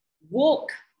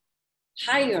 woke,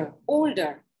 higher,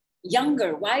 older,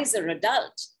 younger, wiser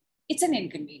adult, it's an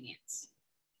inconvenience.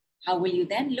 How will you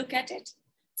then look at it?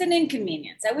 It's an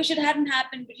inconvenience. I wish it hadn't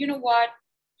happened, but you know what?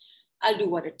 I'll do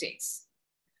what it takes.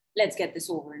 Let's get this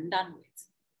over and done with.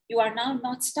 You are now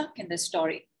not stuck in the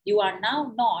story. You are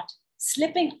now not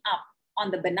slipping up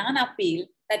on the banana peel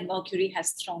that Mercury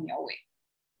has thrown your way.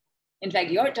 In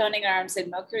fact, you're turning around and saying,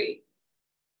 Mercury,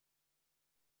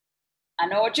 I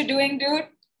know what you're doing, dude.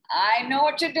 I know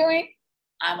what you're doing.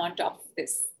 I'm on top of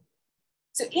this.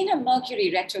 So in a Mercury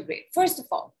retrograde, first of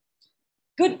all,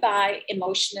 goodbye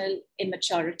emotional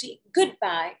immaturity.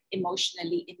 Goodbye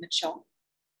emotionally immature.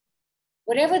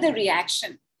 Whatever the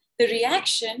reaction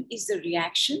is the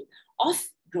reaction of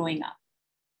growing up.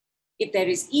 If there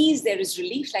is ease, there is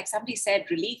relief. Like somebody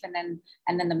said, relief, and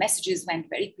then the messages went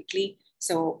very quickly,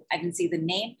 so I didn't see the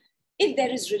name. If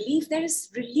there is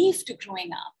relief to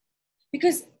growing up.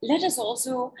 Because let us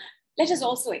also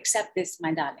accept this,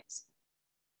 my darlings.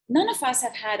 None of us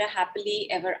have had a happily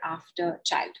ever after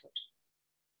childhood.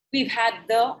 We've had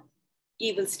the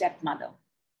evil stepmother.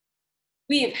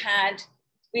 We've had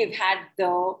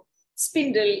the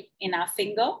spindle in our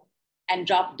finger and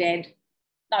dropped dead,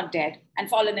 not dead, and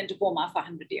fallen into coma for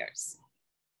 100 years,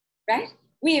 right?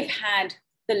 We have had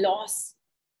the loss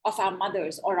of our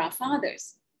mothers or our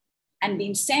fathers and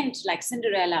been sent like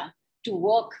Cinderella to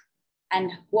work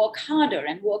and work harder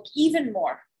and work even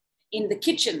more in the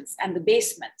kitchens and the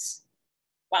basements,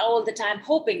 while all the time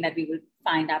hoping that we will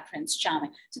find our Prince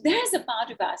Charming. So there's a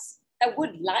part of us that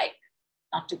would like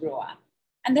not to grow up.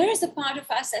 And there is a part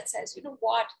of us that says, you know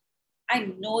what?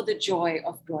 I know the joy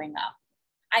of growing up.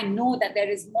 I know that there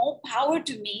is more power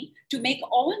to me to make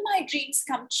all my dreams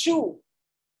come true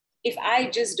if I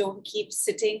just don't keep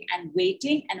sitting and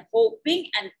waiting and hoping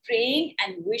and praying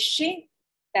and wishing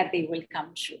that they will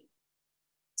come true.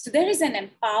 So there is an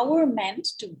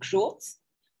empowerment to growth,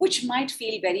 which might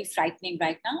feel very frightening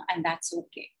right now, and that's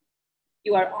okay.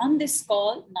 You are on this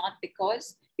call not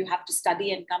because you have to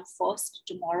study and come first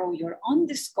tomorrow. You're on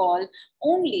this call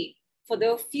only for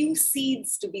the few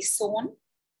seeds to be sown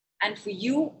and for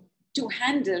you to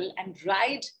handle and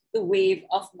ride the wave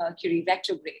of Mercury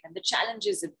retrograde and the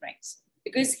challenges it brings,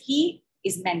 because he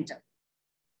is mental.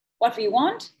 What we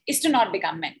want is to not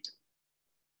become mental.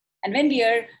 And when we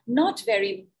are not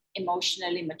very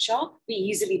emotionally mature, we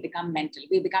easily become mental.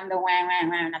 We become the wah, wah,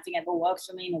 wah, nothing ever works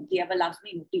for me, nobody ever loves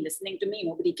me, nobody listening to me,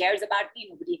 nobody cares about me,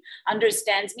 nobody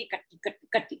understands me, I'm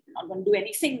not going to do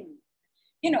anything.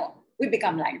 You know, we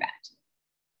become like that.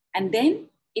 And then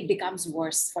it becomes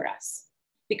worse for us.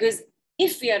 Because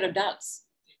if we are adults,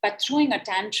 but throwing a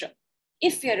tantrum,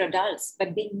 if we are adults,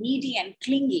 but being needy and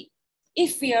clingy,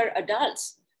 if we are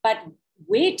adults, but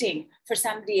waiting for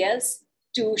somebody else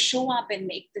to show up and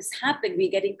make this happen,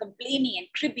 we're getting complainy and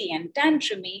cribby and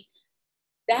tantrumy,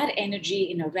 that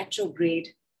energy in a retrograde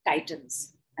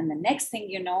tightens. And the next thing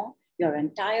you know, your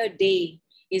entire day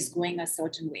is going a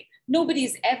certain way.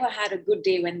 Nobody's ever had a good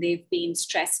day when they've been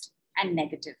stressed and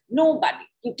negative. Nobody.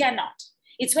 You cannot.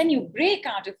 It's when you break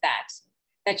out of that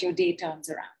that your day turns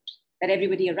around, that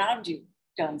everybody around you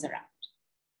turns around.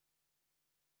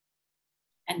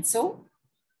 And so,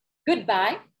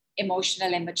 goodbye,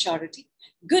 emotional immaturity.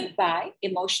 Goodbye,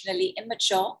 emotionally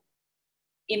immature.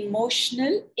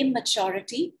 Emotional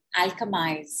immaturity,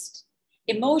 alchemized.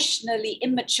 Emotionally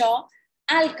immature,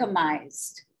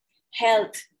 alchemized.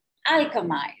 Health,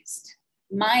 alchemized.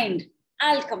 Mind,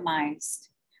 alchemized.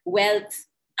 Wealth,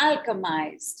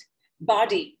 alchemized.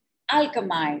 Body,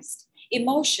 alchemized.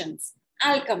 Emotions,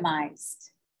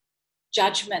 alchemized.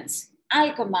 Judgments,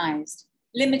 alchemized.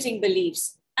 Limiting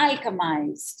beliefs,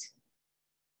 alchemized.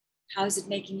 How is it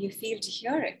making you feel to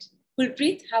hear it?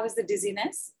 Kulpreet, how is the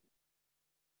dizziness?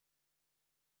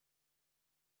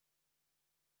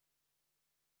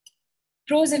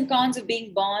 Pros and cons of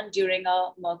being born during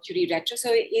a Mercury retro. So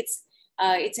it's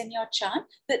in your chart.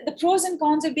 The pros and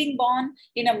cons of being born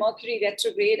in a Mercury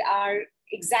retrograde are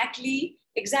exactly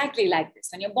like this.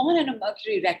 When you're born in a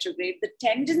Mercury retrograde, the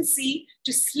tendency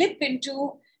to slip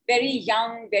into very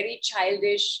young, very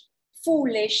childish,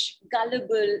 foolish,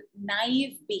 gullible,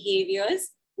 naive behaviors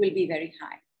will be very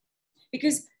high.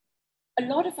 Because a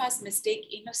lot of us mistake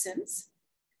innocence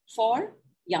for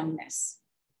youngness.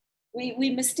 We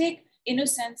mistake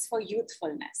innocence for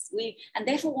youthfulness. And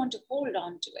therefore want to hold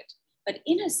on to it. But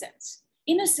innocence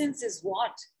is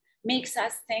what makes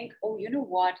us think, oh, you know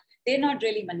what? They're not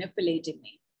really manipulating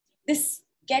me. This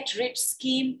get rich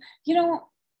scheme, you know,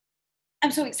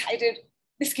 I'm so excited.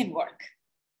 This can work.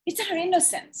 It's our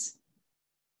innocence.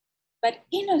 But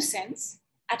innocence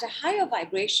at a higher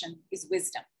vibration is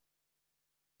wisdom.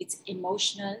 It's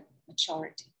emotional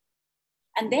maturity.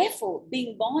 And therefore,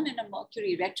 being born in a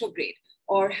Mercury retrograde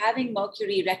or having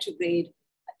Mercury retrograde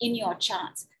in your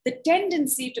charts, the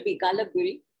tendency to be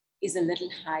gullible is a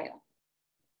little higher.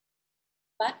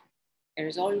 But there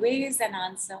is always an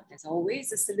answer. There's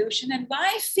always a solution. And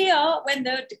why fear when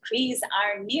the decrees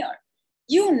are near?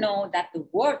 You know that the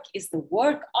work is the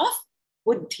work of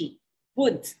buddhi,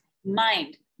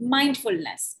 mind,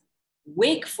 mindfulness,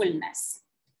 wakefulness,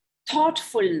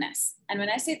 thoughtfulness. And when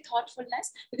I say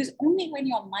thoughtfulness, because only when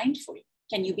you're mindful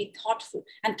can you be thoughtful.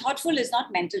 And thoughtful is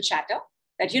not mental chatter,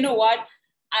 that, you know what,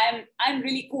 I'm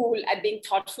really cool at being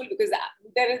thoughtful because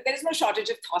there is no shortage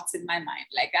of thoughts in my mind.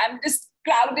 Like I'm just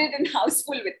crowded and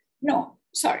houseful with, no,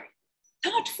 sorry.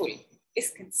 Thoughtful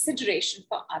is consideration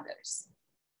for others.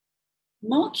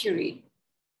 Mercury,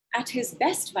 at his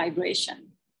best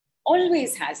vibration,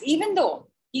 always has, even though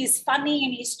he's funny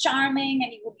and he's charming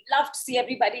and he would love to see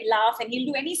everybody laugh and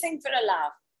he'll do anything for a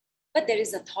laugh, but there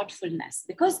is a thoughtfulness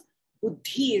because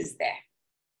buddhi is there.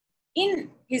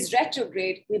 In his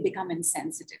retrograde, we become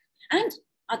insensitive and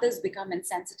others become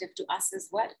insensitive to us as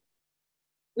well.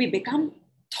 We become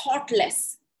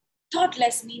thoughtless.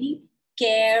 Thoughtless meaning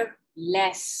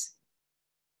careless.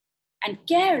 And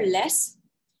careless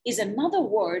is another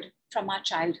word from our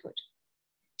childhood.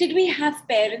 Did we have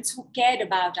parents who cared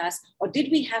about us, or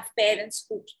did we have parents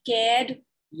who cared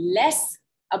less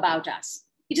about us?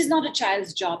 It is not a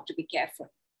child's job to be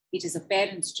careful. It is a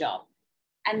parent's job.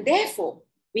 And therefore,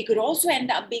 we could also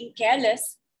end up being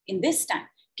careless in this time.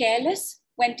 Careless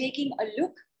when taking a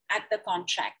look at the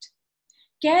contract.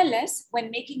 Careless when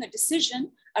making a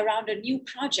decision around a new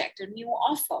project, a new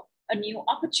offer, a new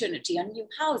opportunity, a new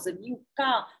house, a new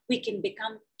car. We can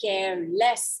become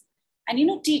careless.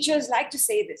 And teachers like to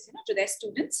say this, to their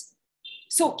students.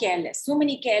 So careless, so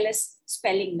many careless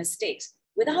spelling mistakes,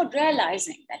 without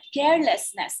realizing that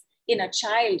carelessness in a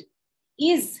child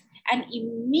is an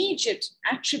immediate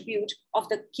attribute of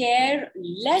the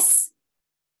careless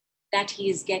that he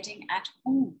is getting at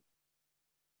home.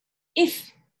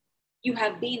 If you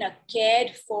have been a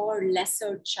cared for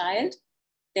lesser child,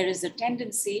 there is a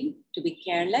tendency to be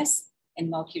careless in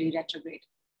Mercury retrograde.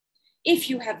 If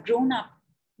you have grown up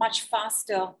much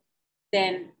faster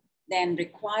than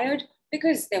required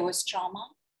because there was trauma,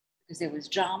 because there was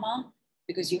drama,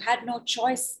 because you had no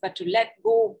choice but to let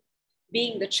go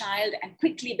being the child and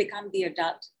quickly become the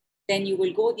adult, then you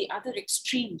will go the other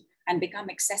extreme and become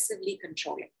excessively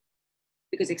controlling.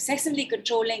 Because excessively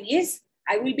controlling is,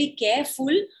 I will be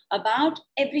careful about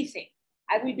everything.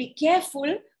 I will be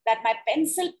careful that my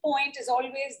pencil point is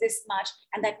always this much,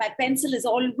 and that my pencil is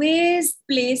always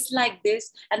placed like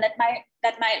this, and that my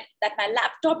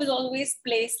laptop is always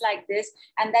placed like this,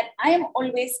 and that I am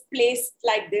always placed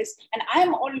like this, and I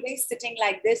am always sitting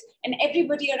like this, and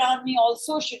everybody around me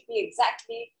also should be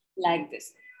exactly like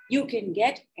this. You can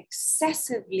get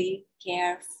excessively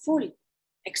careful.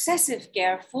 Excessive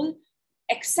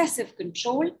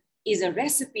control is a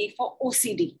recipe for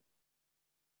OCD.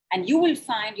 And you will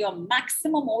find your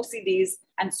maximum OCDs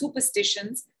and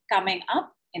superstitions coming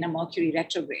up in a Mercury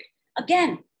retrograde.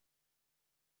 Again,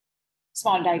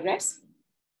 small digress.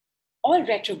 All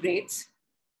retrogrades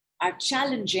are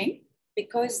challenging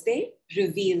because they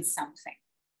reveal something.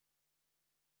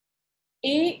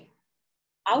 A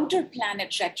outer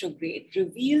planet retrograde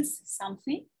reveals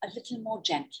something a little more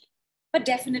gently, but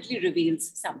definitely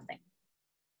reveals something.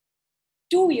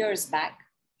 2 years back,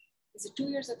 is it 2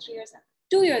 years or 3 years?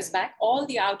 2 years back, all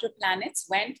the outer planets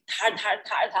went hard,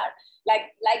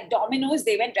 like dominoes.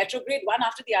 They went retrograde one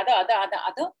after the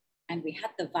other. And we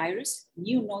had the virus.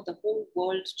 The whole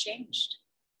world changed.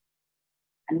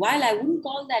 And while I wouldn't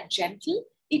call that gentle,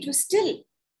 it was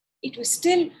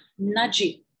still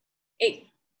nudgy.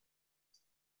 Hey,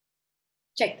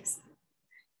 check this.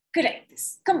 Correct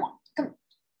this. Come on.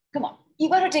 You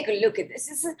got to take a look at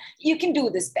this. You can do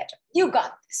this better. You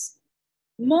got this.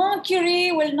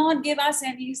 Mercury will not give us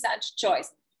any such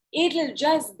choice. It'll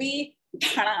just be,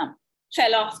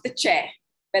 fell off the chair.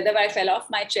 Whether I fell off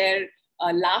my chair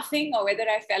laughing, or whether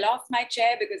I fell off my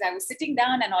chair because I was sitting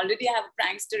down and already have a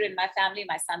prankster in my family.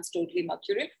 My son's totally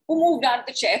mercurial, who moved out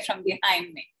the chair from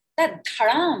behind me. That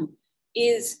dharam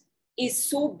is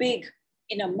so big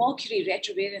in a Mercury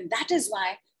retrograde, and that is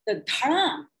why the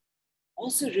dharam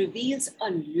also reveals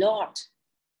a lot.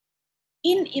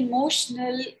 In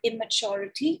emotional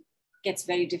immaturity, gets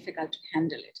very difficult to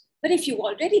handle it. But if you've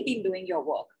already been doing your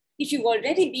work, if you've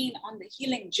already been on the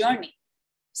healing journey,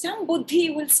 some buddhi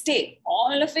will stay.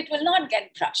 All of it will not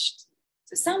get crushed.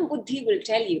 So some buddhi will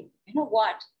tell you, you know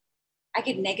what? I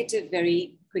get negative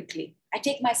very quickly. I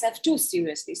take myself too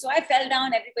seriously. So I fell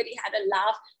down, everybody had a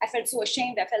laugh. I felt so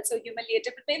ashamed, I felt so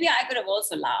humiliated, but maybe I could have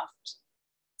also laughed.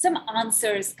 Some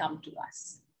answers come to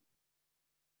us.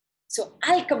 So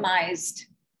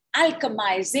alchemizing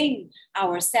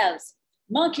ourselves.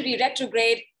 Mercury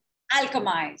retrograde,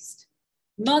 alchemized.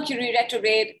 Mercury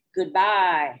retrograde,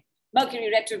 goodbye. Mercury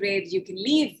retrograde, you can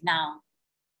leave now.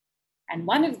 And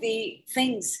one of the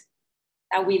things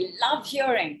that we love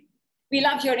hearing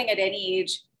at any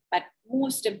age, but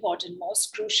most important,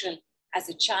 most crucial as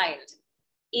a child,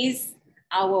 is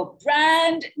our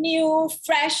brand new,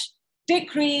 fresh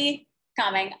decree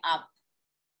coming up.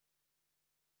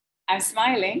 I'm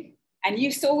smiling,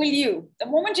 and so will you. The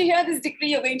moment you hear this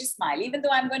decree, you're going to smile, even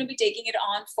though I'm going to be taking it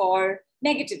on for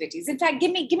negativities. In fact,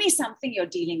 give me something you're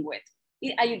dealing with.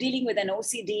 Are you dealing with an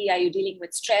OCD? Are you dealing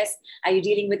with stress? Are you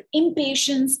dealing with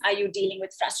impatience? Are you dealing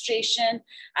with frustration?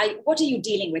 What are you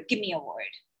dealing with? Give me a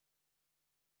word.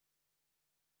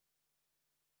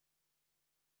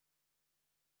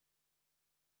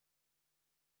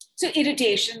 So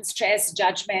irritation, stress,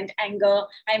 judgment, anger.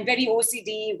 I'm very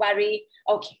OCD, worry.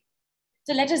 Okay.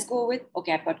 So let us go with,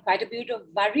 okay, I've got quite a bit of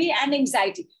worry and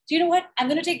anxiety. So you know what? I'm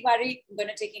going to take worry. I'm going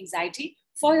to take anxiety.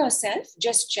 For yourself,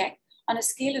 just check on a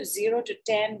scale of 0 to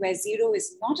 10, where 0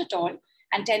 is not at all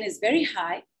and 10 is very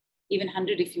high, even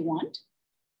 100 if you want.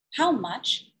 How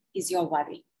much is your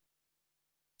worry?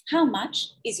 How much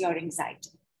is your anxiety?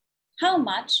 How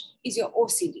much is your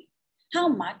OCD? How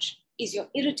much is your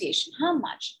irritation? How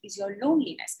much is your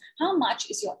loneliness? How much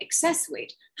is your excess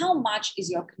weight? How much is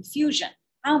your confusion?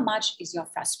 How much is your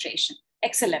frustration?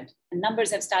 Excellent. The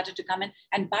numbers have started to come in.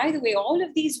 And by the way, all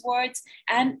of these words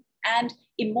and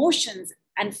emotions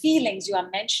and feelings you are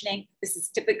mentioning, this is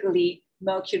typically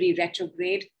Mercury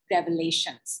retrograde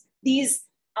revelations. These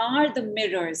are the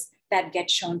mirrors that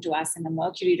get shown to us in the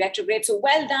Mercury retrograde. So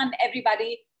well done,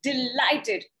 everybody.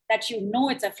 Delighted that you know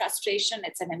it's a frustration,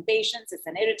 it's an impatience, it's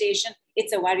an irritation,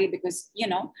 it's a worry, because, you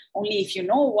know, only if you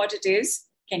know what it is,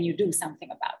 can you do something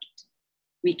about it.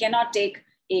 We cannot take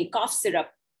a cough syrup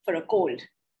for a cold.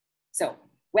 So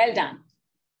well done.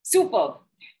 Superb.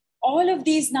 All of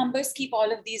these numbers, keep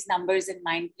all of these numbers in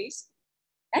mind, please.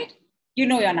 Right? You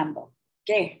know your number.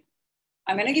 Okay.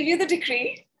 I'm going to give you the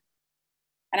decree.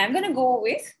 And I'm going to go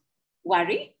with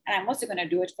worry. And I'm also going to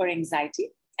do it for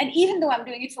anxiety. And even though I'm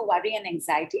doing it for worry and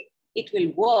anxiety, it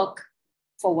will work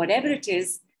for whatever it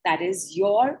is that is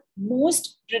your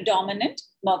most predominant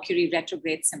Mercury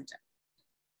retrograde symptom.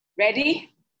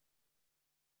 Ready?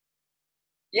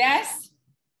 Yes?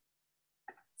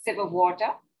 Sip of water.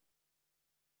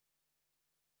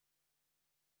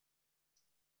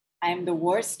 I am the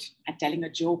worst at telling a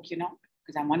joke, you know,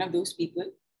 because I'm one of those people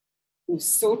who's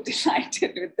so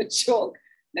delighted with the joke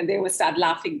that they will start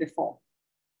laughing before.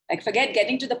 Like, forget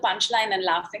getting to the punchline and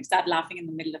laughing, start laughing in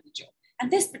the middle of the joke.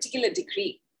 And this particular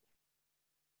decree,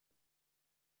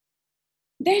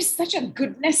 there's such a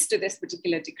goodness to this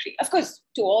particular decree. Of course,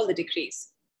 to all the decrees.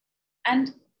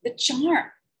 And the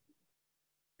charm,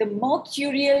 the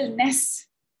mercurialness,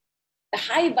 the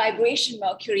high vibration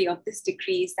Mercury of this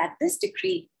decree is that this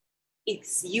decree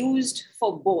is used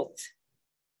for both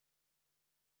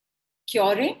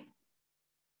curing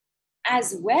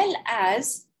as well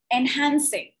as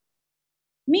enhancing.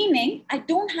 Meaning, I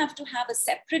don't have to have a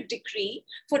separate decree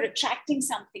for attracting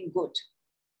something good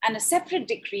and a separate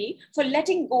decree for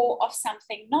letting go of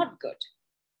something not good,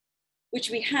 which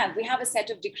we have. We have a set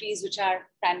of decrees which are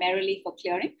primarily for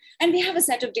clearing, and we have a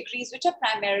set of decrees which are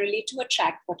primarily to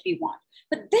attract what we want.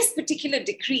 But this particular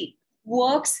decree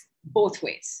works both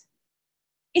ways.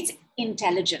 It's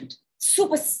intelligent,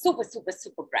 super, super, super,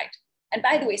 super bright. And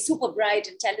by the way, super bright,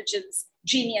 intelligence,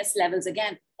 genius levels,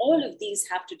 again, all of these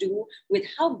have to do with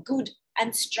how good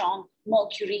and strong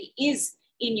Mercury is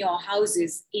in your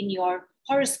houses, in your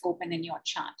horoscope, and in your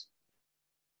chart.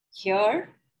 Here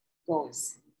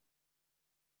goes.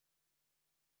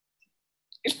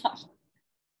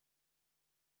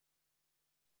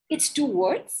 It's 2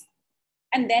 words,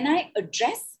 and then I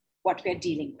address what we're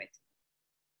dealing with.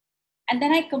 And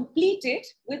then I complete it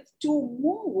with 2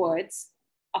 more words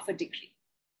of a decree.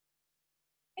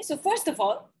 Okay, so first of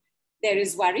all, there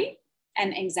is worry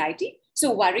and anxiety.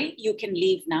 So worry, you can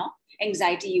leave now.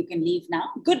 Anxiety, you can leave now.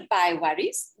 Goodbye,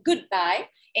 worries. Goodbye,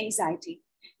 anxiety.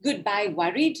 Goodbye,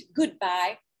 worried.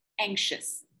 Goodbye,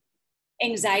 anxious.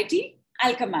 Anxiety,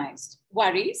 alchemized.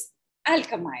 Worries,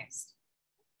 alchemized.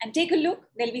 And take a look.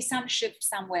 There'll be some shift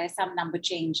somewhere, some number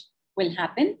change will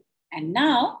happen. And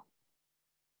now,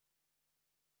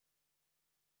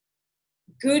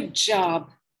 good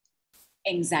job,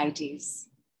 anxieties.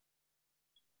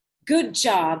 Good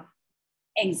job,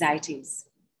 anxieties.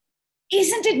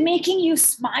 Isn't it making you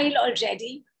smile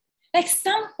already? Like,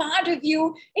 some part of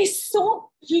you is so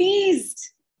pleased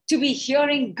to be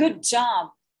hearing good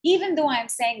job, even though I'm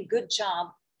saying good job,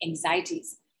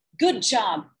 anxieties. Good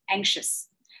job, anxious.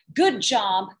 Good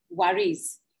job,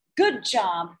 worries. Good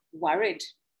job, worried.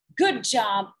 Good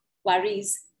job,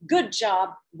 worries. Good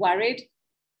job, worried.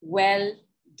 Well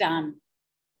done.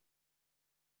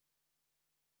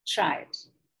 Try it.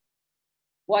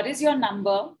 What is your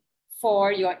number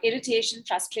for your irritation,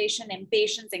 frustration,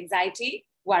 impatience, anxiety,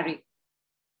 worry?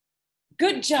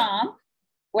 Good job.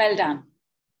 Well done.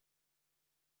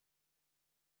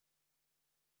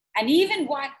 And even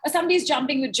somebody's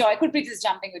jumping with joy. Kulpreet is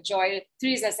jumping with joy.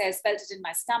 Teresa says, felt it in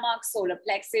my stomach, solar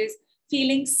plexus,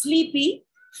 feeling sleepy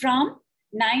from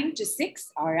 9 to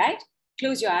 6. All right.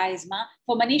 Close your eyes, ma.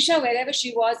 For Manisha, wherever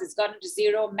she was, it's gotten to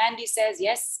 0. Mandy says,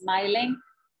 yes, smiling.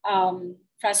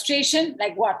 Frustration,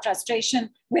 like what? Frustration,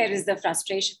 where is the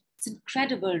frustration? It's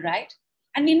incredible, right?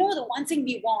 And we know the one thing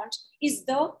we want is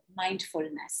the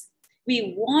mindfulness.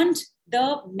 We want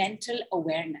the mental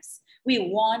awareness. We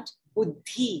want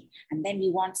buddhi, and then we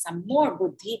want some more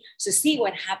buddhi. So see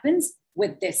what happens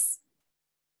with this.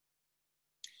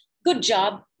 Good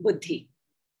job, buddhi.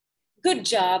 Good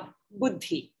job,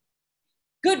 buddhi.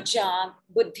 Good job,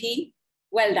 buddhi.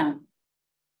 Well done.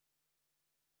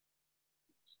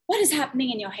 What is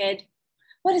happening in your head?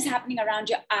 What is happening around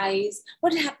your eyes?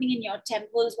 What is happening in your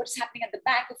temples? What is happening at the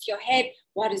back of your head?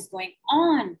 What is going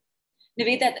on?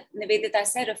 Nivedita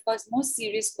said, of course, most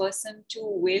serious person too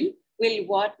will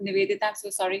what? Nivedita, I'm so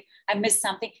sorry, I missed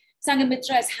something.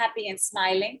 Sangamitra is happy and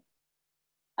smiling.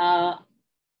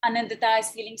 Anandita is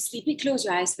feeling sleepy. Close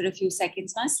your eyes for a few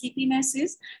seconds. My sleepiness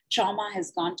is trauma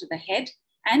has gone to the head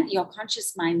and your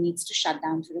conscious mind needs to shut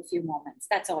down for a few moments.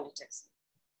 That's all it is.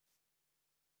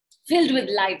 Filled with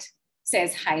light,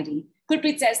 says Heidi.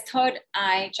 Kulpreet says third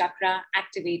eye chakra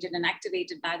activated, and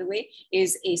activated, by the way,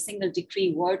 is a single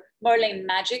decree word. Merlin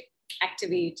magic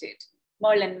activated.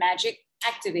 Merlin magic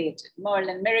activated.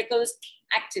 Merlin miracles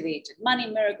activated. Money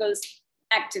miracles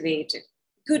activated.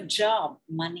 Good job,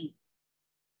 money.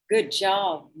 Good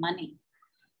job, money.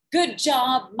 Good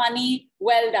job, money.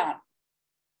 Well done.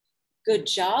 Good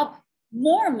job,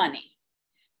 more money.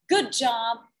 Good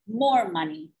job, more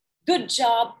money. Good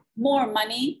job, more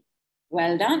money.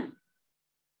 Well done.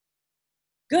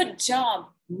 Good job,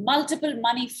 multiple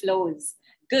money flows.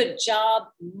 Good job,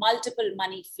 multiple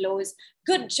money flows.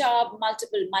 Good job,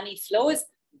 multiple money flows.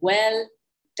 Well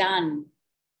done.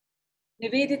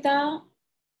 Nivedita,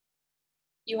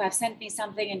 you have sent me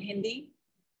something in Hindi.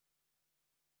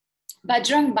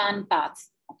 Bajrang Ban Path.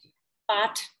 Okay.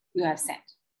 Path you have sent.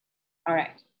 All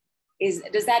right.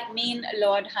 Does that mean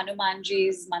Lord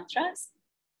Hanumanji's mantras?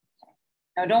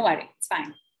 No, don't worry. It's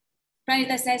fine.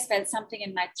 Pranita says, felt something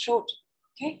in my throat.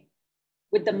 Okay.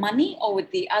 With the money or with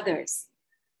the others?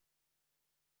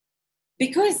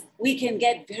 Because we can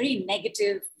get very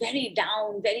negative, very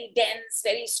down, very dense,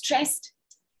 very stressed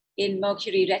in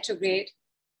Mercury retrograde.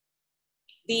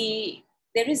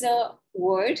 There is a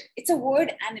word. It's a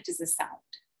word and it is a sound.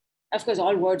 Of course,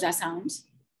 all words are sounds,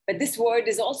 but this word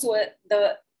is also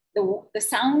the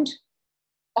sound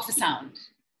of a sound.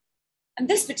 And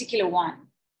this particular one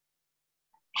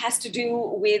has to do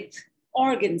with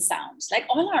organ sounds. Like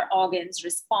all our organs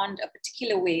respond a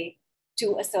particular way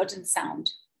to a certain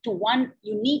sound, to one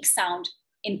unique sound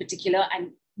in particular,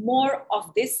 and more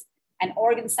of this and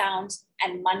organ sounds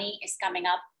and money is coming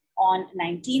up on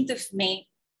 19th of May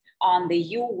on the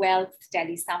U Wealth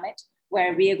Delhi Summit,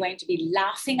 where we are going to be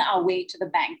laughing our way to the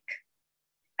bank.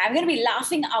 I'm going to be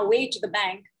laughing our way to the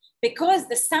bank because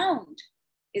the sound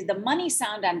is the money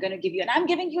sound I'm going to give you. And I'm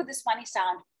giving you this money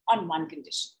sound on one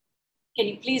condition. Can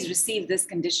you please receive this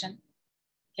condition?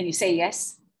 Can you say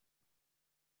yes?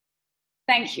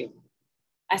 Thank you.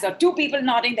 I saw 2 people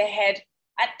nodding their head.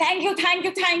 And thank you, thank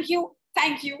you, thank you,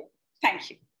 thank you, thank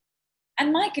you.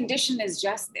 And my condition is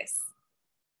just this.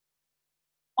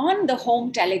 On the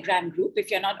home Telegram group, if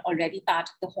you're not already part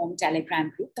of the home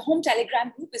Telegram group, the home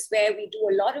Telegram group is where we do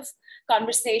a lot of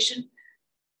conversation,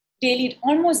 daily,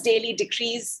 almost daily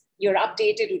decrees. You're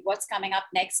updated with what's coming up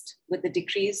next with the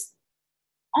decrees.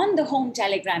 On the home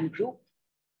Telegram group,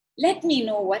 let me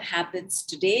know what happens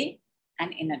today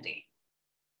and in a day.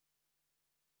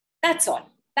 That's all.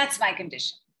 That's my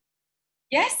condition.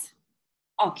 Yes?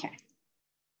 Okay.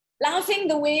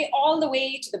 Laughing all the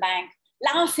way to the bank.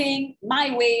 Laughing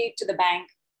my way to the bank.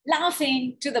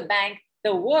 Laughing to the bank.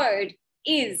 The word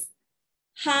is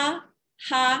ha,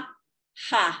 ha,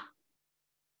 ha.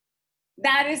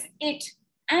 That is it.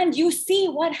 And you see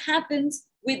what happens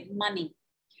with money.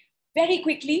 Very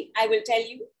quickly, I will tell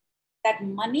you that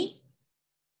money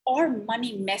or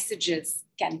money messages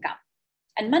can come.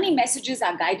 And money messages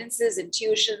are guidances,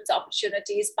 intuitions,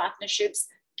 opportunities, partnerships,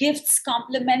 gifts,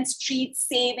 compliments, treats,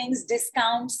 savings,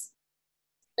 discounts.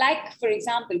 Like, for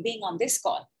example, being on this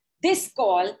call. This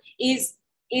call is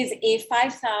a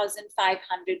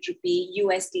 5,500 rupee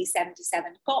USD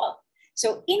 77 call.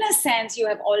 So in a sense, you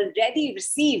have already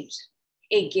received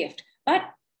a gift,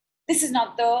 but this is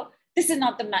not the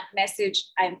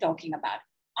message I'm talking about.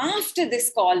 After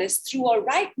this call is through, or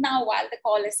right now while the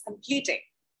call is completing,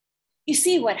 you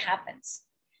see what happens.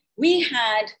 We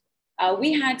had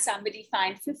somebody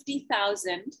find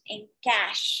 50,000 in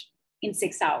cash in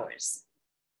 6 hours.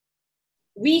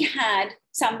 We had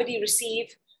somebody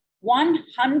receive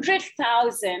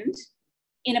 100,000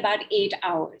 in about 8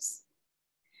 hours.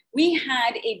 We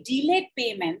had a delayed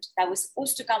payment that was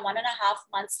supposed to come 1.5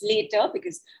 months later,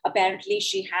 because apparently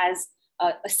she has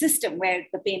a system where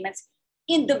the payments,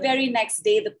 in the very next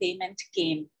day, the payment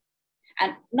came.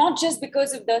 And not just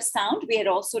because of the sound, we had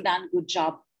also done good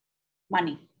job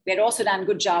money. We had also done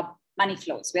good job money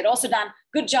flows. We had also done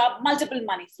good job multiple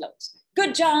money flows.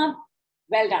 Good job,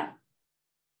 well done.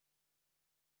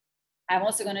 I'm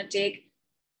also going to take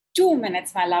 2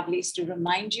 minutes, my lovelies, to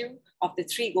remind you of the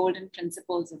 3 golden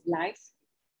principles of life.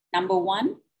 Number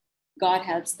 1, God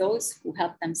helps those who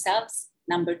help themselves.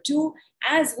 Number 2,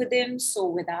 as within, so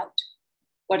without.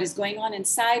 What is going on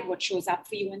inside, what shows up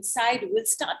for you inside, will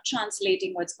start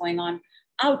translating what's going on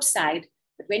outside.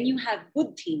 But when you have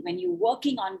buddhi, when you're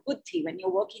working on buddhi, when you're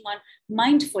working on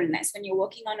mindfulness, when you're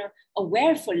working on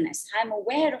awarefulness, I'm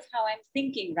aware of how I'm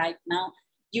thinking right now,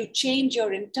 you change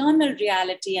your internal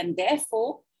reality, and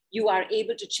therefore you are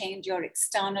able to change your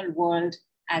external world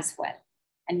as well.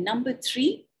 And number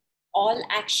 3, all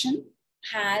action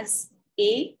has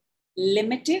a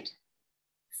limited,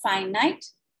 finite,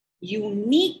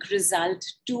 unique result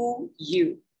to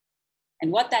you.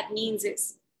 And what that means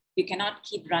is you cannot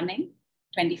keep running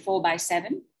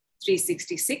 24/7,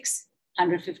 366,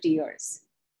 150 years.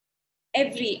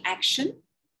 Every action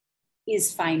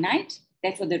is finite.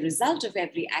 Therefore, the result of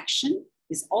every action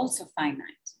is also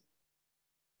finite.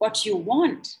 What you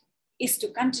want is to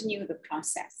continue the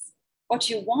process. What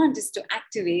you want is to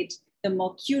activate the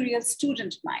mercurial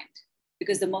student mind,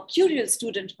 because the mercurial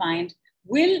student mind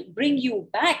will bring you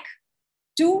back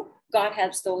to God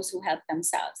helps those who help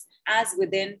themselves, as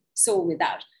within, so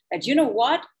without. That, you know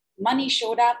what? Money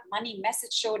showed up, money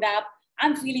message showed up.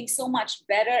 I'm feeling so much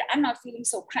better. I'm not feeling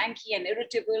so cranky and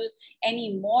irritable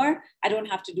anymore. I don't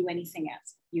have to do anything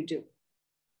else. You do.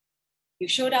 You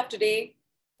showed up today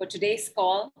for today's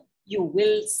call. You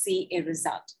will see a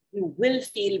result. You will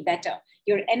feel better.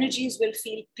 Your energies will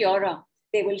feel purer.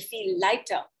 They will feel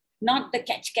lighter. Not the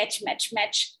catch, match,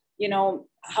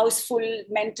 house full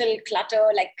mental clutter,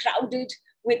 like crowded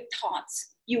with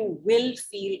thoughts. You will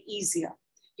feel easier.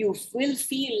 You will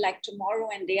feel like tomorrow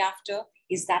and day after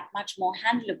is that much more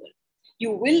handleable.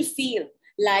 You will feel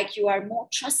like you are more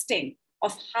trusting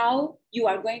of how you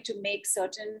are going to make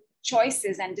certain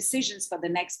choices and decisions for the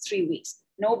next 3 weeks.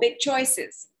 No big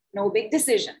choices, no big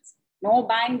decisions, no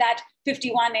buying that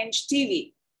 51-inch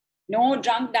TV, no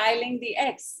drunk dialing the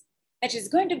ex. That is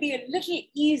going to be a little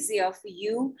easier for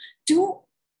you to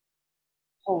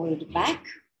hold back,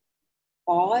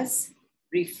 pause,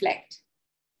 reflect.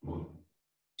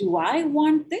 Do I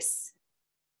want this?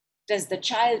 Does the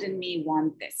child in me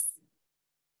want this?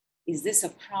 Is this a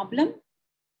problem?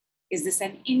 Is this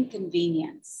an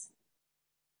inconvenience?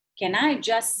 Can I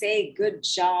just say good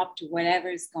job to whatever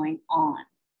is going on?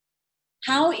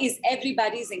 How is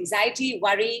everybody's anxiety,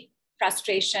 worry,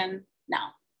 frustration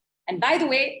now? And by the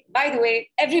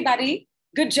way, everybody,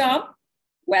 good job,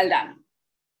 well done.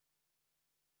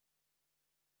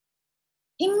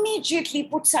 Immediately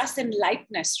puts us in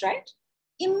lightness, right?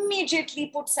 Immediately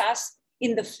puts us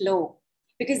in the flow,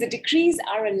 because the decrees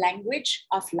are a language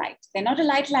of light. They're not a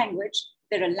light language,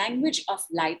 they're a language of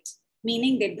light,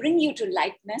 meaning they bring you to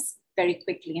lightness very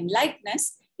quickly. And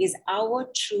lightness is our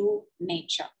true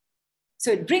nature.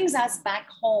 So it brings us back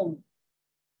home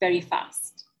very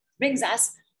fast, brings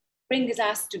us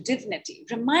to divinity,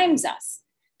 reminds us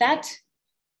that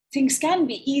things can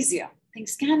be easier,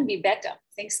 things can be better,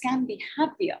 things can be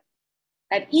happier.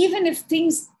 That even if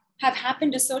things have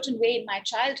happened a certain way in my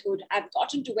childhood, I've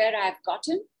gotten to where I've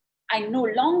gotten, I no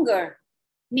longer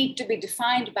need to be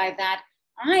defined by that.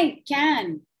 I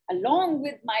can, along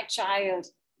with my child,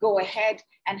 go ahead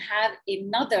and have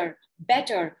another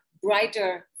better,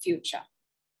 brighter future.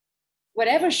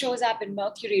 Whatever shows up in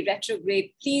Mercury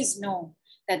retrograde, please know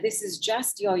that this is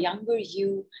just your younger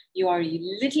you, your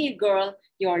little girl,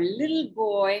 your little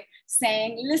boy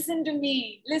saying, listen to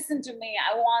me,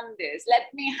 I want this.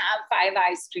 Let me have 5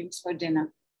 ice creams for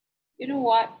dinner. You know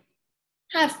what?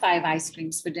 Have 5 ice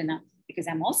creams for dinner, because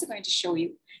I'm also going to show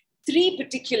you 3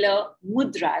 particular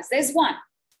mudras. There's one.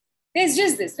 There's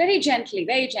just this, very gently,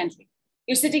 very gently.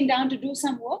 You're sitting down to do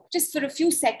some work, just for a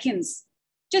few seconds.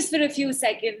 Just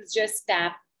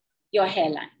tap your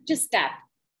hairline. Just tap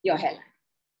your hairline.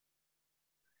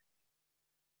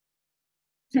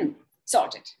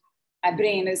 Sorted. My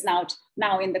brain is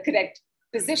now in the correct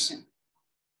position.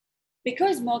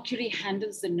 Because Mercury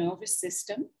handles the nervous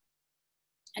system,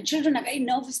 and children are very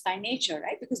nervous by nature,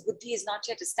 right? Because buddhi is not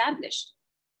yet established.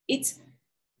 It's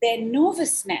their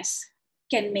nervousness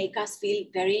can make us feel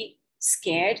very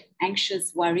scared,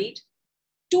 anxious, worried.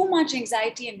 Too much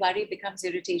anxiety and worry becomes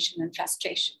irritation and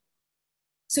frustration.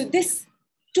 So this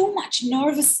too much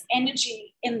nervous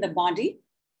energy in the body.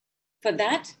 For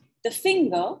that, the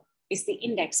finger is the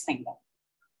index finger.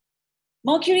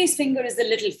 Mercury's finger is the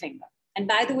little finger. And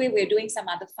by the way, we're doing some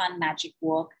other fun magic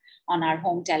work on our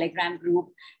home Telegram group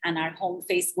and our home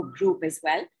Facebook group as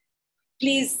well.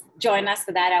 Please join us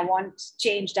for that. I won't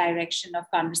change direction of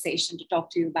conversation to talk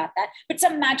to you about that. But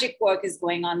some magic work is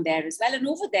going on there as well. And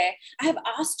over there, I have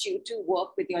asked you to work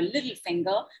with your little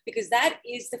finger because that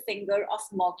is the finger of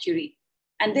Mercury.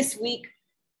 And this week,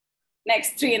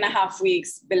 next 3.5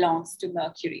 weeks belongs to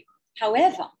Mercury.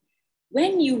 However,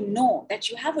 when you know that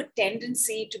you have a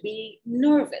tendency to be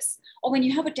nervous, or when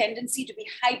you have a tendency to be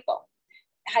hyper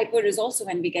is also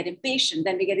when we get impatient,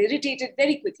 then we get irritated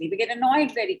very quickly, we get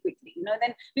annoyed very quickly,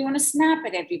 then we want to snap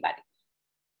at everybody.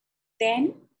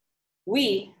 Then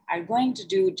we are going to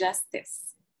do just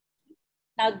this.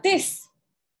 Now this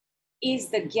is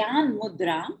the Gyan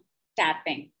Mudra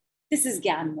tapping. This is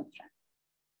Gyan Mudra.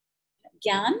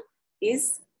 Gyan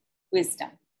is wisdom.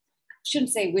 I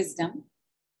shouldn't say wisdom,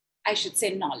 I should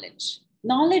say knowledge.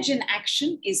 Knowledge in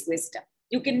action is wisdom.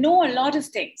 You can know a lot of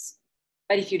things,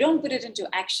 but if you don't put it into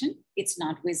action, it's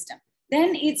not wisdom.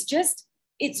 Then it's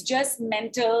just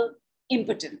mental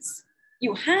impotence.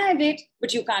 You have it,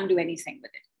 but you can't do anything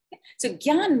with it. So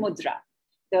Gyan Mudra,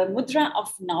 the mudra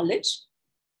of knowledge,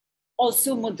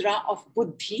 also mudra of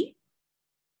buddhi,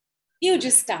 you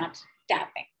just start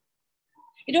tapping.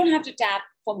 You don't have to tap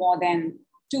for more than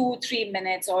 2-3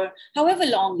 minutes or however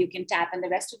long you can tap, and the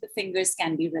rest of the fingers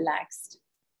can be relaxed.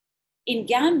 In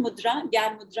Gyan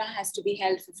Mudra has to be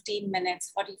held 15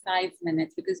 minutes, 45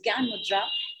 minutes, because Gyan Mudra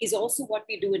is also what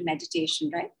we do in meditation,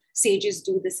 right? Sages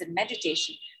do this in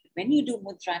meditation. But when you do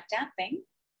mudra tapping,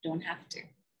 you don't have to.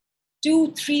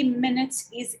 2-3 minutes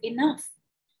is enough.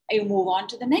 You move on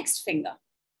to the next finger.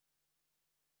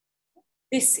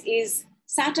 This is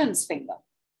Saturn's finger.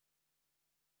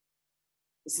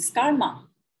 This is karma.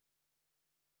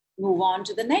 Move on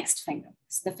to the next finger.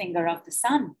 It's the finger of the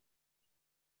sun,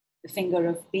 the finger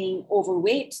of being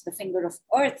overweight, the finger of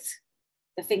earth,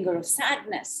 the finger of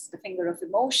sadness, the finger of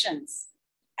emotions.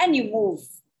 And you move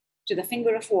to the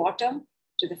finger of water,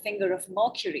 to the finger of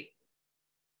Mercury.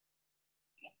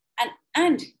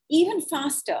 And even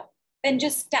faster than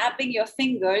just tapping your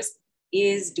fingers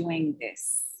is doing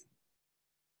this.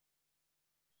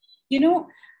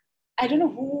 I don't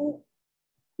know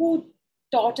who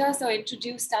taught us or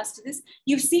introduced us to this.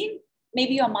 You've seen,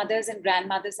 maybe your mothers and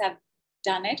grandmothers have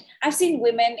done it. I've seen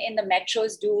women in the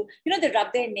metros do, they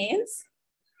rub their nails,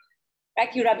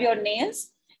 right? You rub your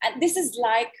nails. And this is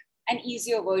like an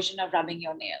easier version of rubbing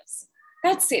your nails.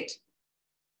 That's it.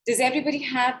 Does everybody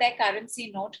have their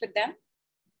currency note with them?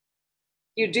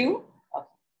 You do? Okay.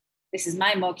 This is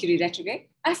my Mercury retrograde.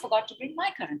 I forgot to bring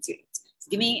my currency notes. So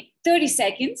give me 30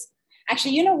 seconds.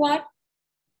 Actually, you know what?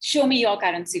 Show me your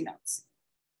currency notes.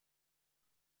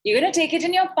 You're going to take it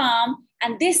in your palm,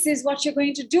 and this is what you're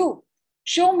going to do.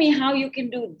 Show me how you can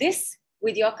do this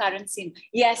with your currency.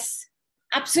 Yes,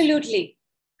 absolutely.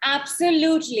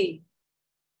 Absolutely.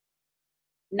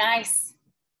 Nice.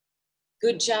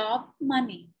 Good job,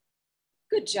 money.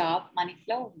 Good job, money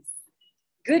flows.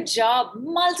 Good job,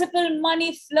 multiple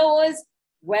money flows.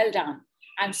 Well done.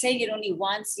 I'm saying it only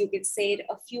once. You can say it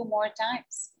a few more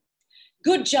times.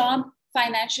 Good job,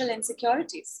 financial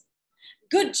insecurities.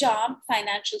 Good job,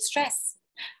 financial stress.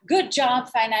 Good job,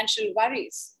 financial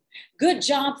worries. Good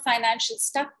job, financial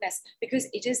stuckness, because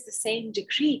it is the same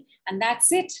decree, and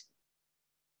that's it.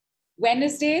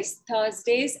 Wednesdays,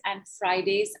 Thursdays, and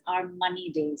Fridays are money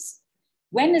days.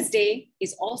 Wednesday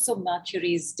is also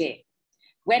Mercury's day.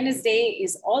 Wednesday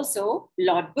is also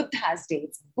Lord Buddha's day.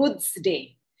 It's Buddha's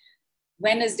day.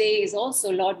 Wednesday is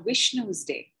also Lord Vishnu's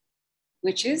day,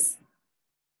 which is,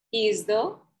 he is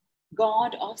the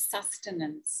God of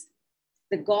sustenance,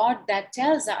 the God that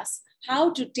tells us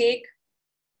how to take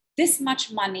this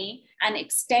much money and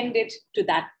extend it to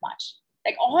that much.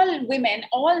 Like all women,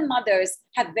 all mothers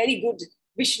have very good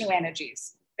Vishnu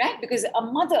energies, right? Because a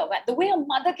mother, the way a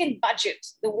mother can budget,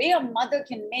 the way a mother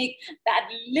can make that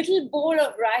little bowl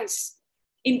of rice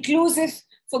inclusive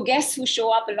for guests who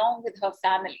show up along with her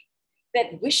family,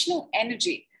 that Vishnu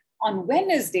energy on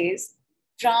Wednesdays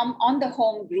from on the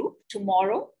home group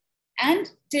tomorrow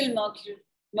and till Mercury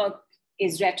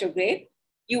is retrograde,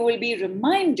 you will be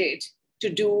reminded to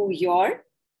do your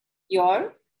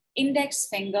index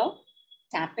finger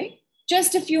tapping,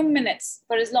 just a few minutes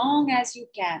for as long as you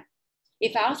can.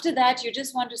 If after that you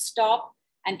just want to stop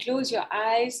and close your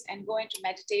eyes and go into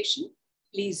meditation,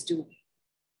 please do.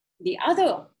 The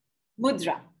other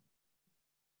mudra,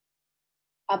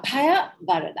 Abhaya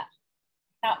Varada.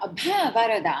 Now, Abhaya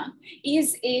Varada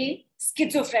is a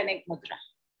schizophrenic mudra.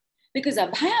 Because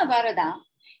Abhaya Varada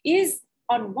is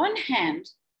on one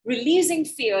hand, releasing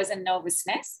fears and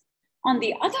nervousness. On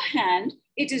the other hand,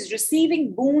 it is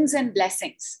receiving boons and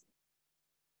blessings.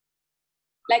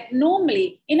 Like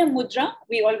normally in a mudra,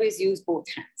 we always use both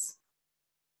hands.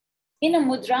 In a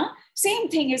mudra, same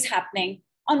thing is happening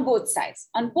on both sides.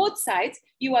 On both sides,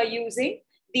 you are using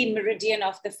the meridian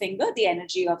of the finger, the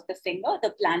energy of the finger,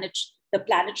 the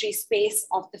planetary space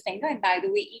of the finger. And by the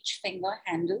way, each finger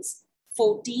handles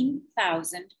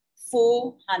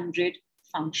 14,400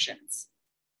 functions.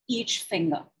 Each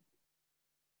finger.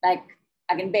 Like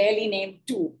I can barely name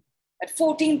 2, but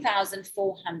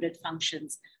 14,400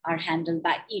 functions are handled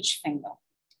by each finger.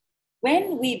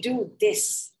 When we do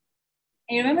this,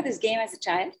 and you remember this game as a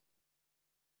child?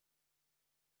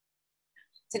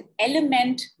 It's an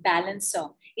element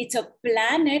balancer. It's a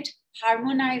planet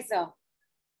harmonizer.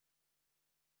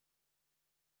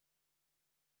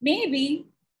 Maybe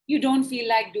you don't feel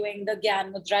like doing the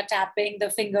Gyan Mudra tapping, the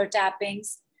finger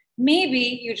tappings.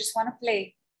 Maybe you just want to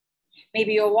play.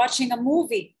 Maybe you're watching a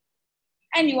movie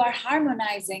and you are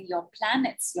harmonizing your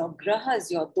planets, your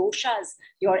grahas, your doshas,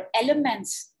 your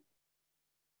elements.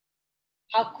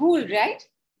 How cool, right?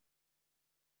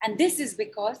 And this is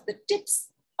because the tips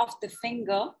of the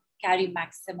finger carry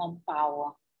maximum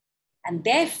power. And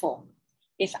therefore,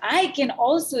 if I can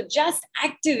also just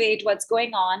activate what's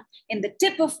going on in the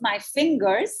tip of my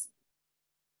fingers,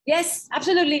 yes,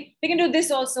 absolutely. We can do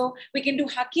this also. We can do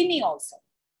Hakini also.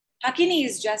 Hakini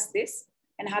is just this.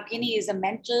 And Hakini is a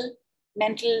mental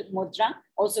mudra,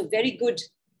 also very good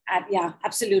at, yeah,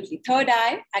 absolutely. Third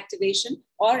eye activation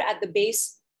or at the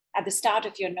base, at the start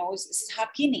of your nose. This is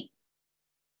Hakini.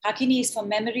 Hakini is for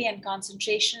memory and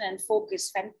concentration and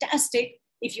focus. Fantastic.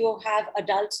 If you have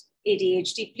adult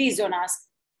ADHD, please don't ask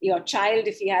your child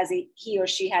if he or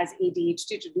she has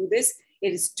ADHD to do this.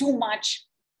 It is too much.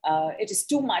 It is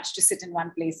too much to sit in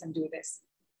one place and do this.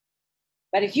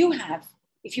 But if you have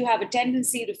a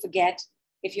tendency to forget,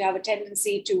 if you have a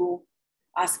tendency to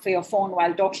ask for your phone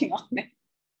while talking on it,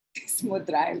 this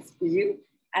mudra is for you.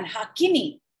 And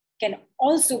Hakini can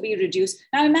also be reduced.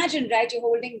 Now imagine, right, you're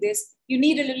holding this, you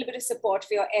need a little bit of support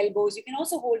for your elbows. You can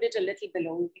also hold it a little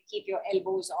below. You can keep your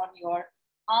elbows on your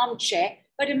armchair.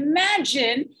 But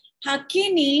imagine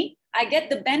Hakini, I get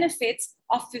the benefits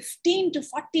of 15 to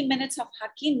 40 minutes of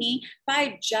Hakini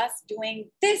by just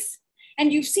doing this.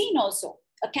 And you've seen also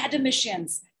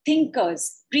academicians,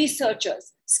 thinkers,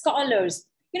 researchers, scholars,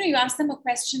 you ask them a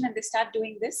question and they start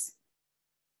doing this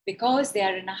because they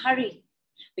are in a hurry,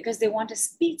 because they want a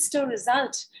speedster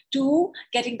result to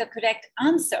getting the correct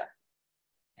answer.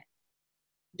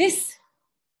 This,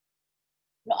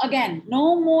 again,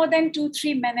 no more than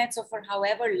 2-3 minutes or for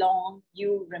however long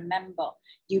you remember.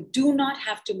 You do not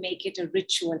have to make it a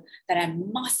ritual that I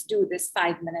must do this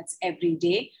 5 minutes every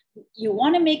day. You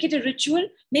want to make it a ritual?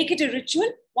 Make it a ritual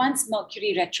once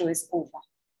Mercury retro is over.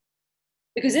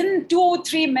 Because in 2 or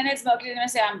 3 minutes, Mercury is going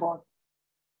to say, I'm bored.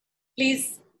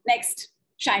 Please, next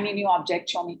shiny new object,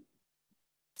 show me.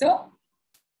 So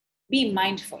be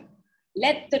mindful.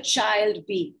 Let the child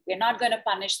be. We're not going to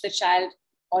punish the child.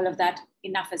 All of that,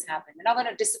 enough has happened. We're not going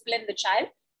to discipline the child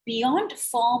beyond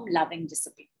firm, loving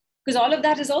discipline. Because all of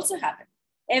that has also happened.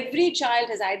 Every child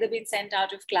has either been sent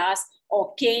out of class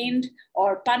or caned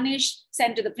or punished,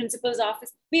 sent to the principal's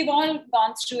office. We've all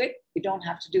gone through it. We don't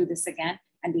have to do this again.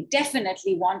 And we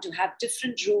definitely want to have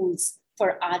different rules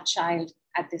for our child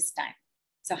at this time.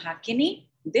 So Hakini,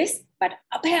 this, but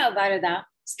Abhaya Varada,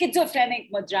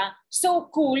 schizophrenic mudra, so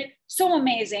cool, so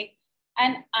amazing.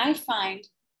 And I find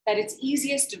that it's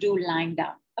easiest to do lying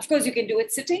down. Of course, you can do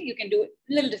it sitting. You can do it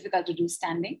a little difficult to do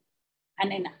standing.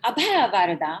 And in Abhaya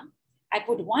Varada, I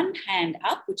put one hand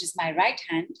up, which is my right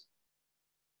hand.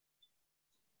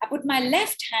 I put my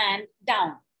left hand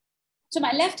down. So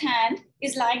my left hand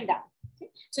is lying down.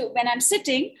 Okay? So when I'm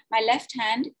sitting, my left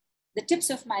hand, the tips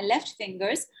of my left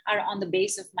fingers are on the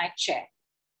base of my chair.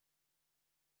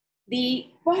 The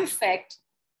perfect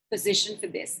position for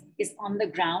this is on the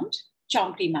ground,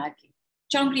 Chaunkri Marke.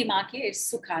 Chaunkri Marke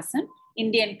is Sukhasana,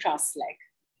 Indian cross leg,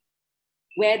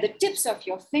 where the tips of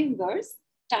your fingers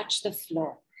touch the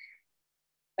floor.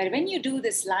 But when you do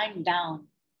this lying down,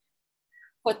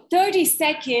 for 30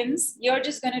 seconds, you're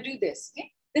just going to do this.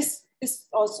 Okay? This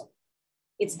also.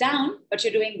 It's down, but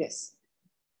you're doing this.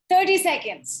 30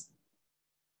 seconds.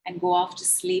 And go off to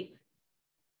sleep.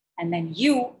 And then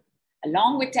you,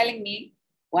 along with telling me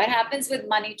what happens with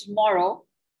money tomorrow,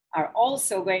 are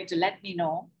also going to let me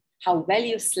know how well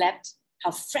you slept,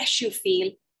 how fresh you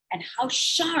feel, and how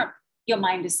sharp your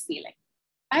mind is feeling.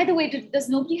 By the way, does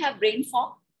nobody have brain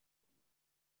fog?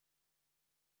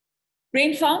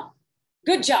 Brain fog?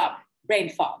 Good job, brain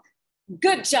fog.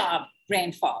 Good job,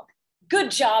 brain fog.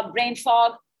 Good job, brain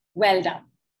fog. Well done.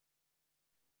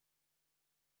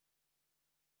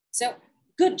 So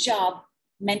good job,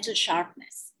 mental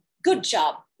sharpness. Good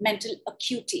job, mental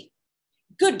acuity.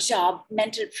 Good job,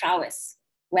 mental prowess.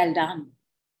 Well done.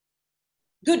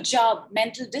 Good job,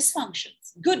 mental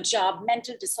dysfunctions. Good job,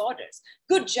 mental disorders.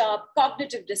 Good job,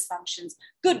 cognitive dysfunctions.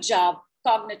 Good job,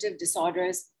 cognitive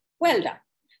disorders. Well done.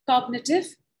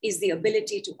 Cognitive is the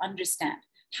ability to understand.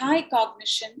 High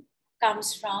cognition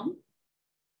comes from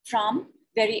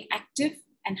very active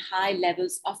and high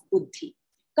levels of buddhi.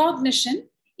 Cognition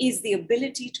is the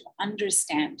ability to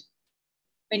understand.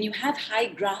 When you have high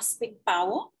grasping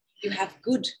power, you have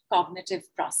good cognitive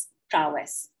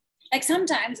prowess. Like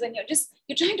sometimes when you're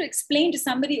trying to explain to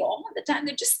somebody all the time,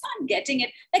 they're just not getting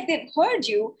it. Like they've heard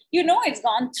you, you know it's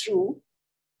gone through,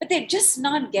 but they're just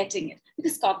not getting it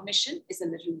because cognition is a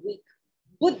little weak.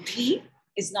 Buddhi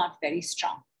is not very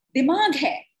strong. Dimag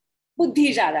hai,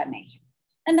 buddhi zyada nahi.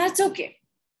 And that's okay.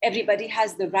 Everybody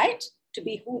has the right to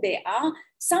be who they are.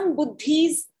 Some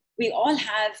buddhis we all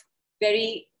have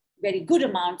very, very good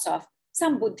amounts of.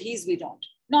 Some buddhis we don't.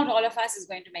 Not all of us is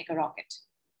going to make a rocket.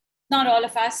 Not all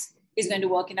of us is going to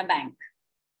work in a bank.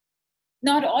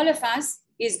 Not all of us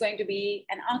is going to be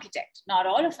an architect. Not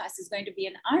all of us is going to be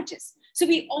an artist. So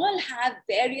we all have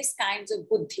various kinds of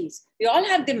buddhis. We all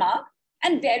have dimag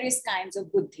and various kinds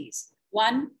of buddhis.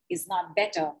 One is not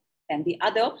better than the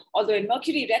other, although in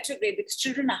Mercury retrograde, because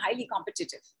children are highly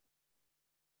competitive.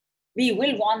 We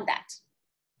will want that.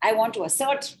 I want to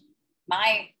assert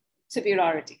my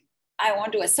superiority. I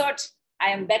want to assert I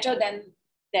am better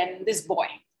than this boy.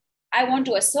 I want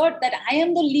to assert that I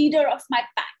am the leader of my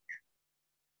pack.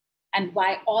 And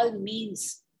by all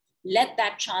means, let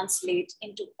that translate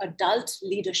into adult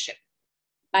leadership.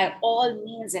 By all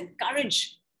means,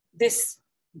 encourage this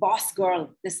boss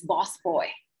girl, this boss boy,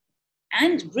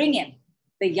 and bring in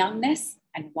the youngness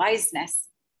and wiseness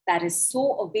that is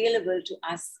so available to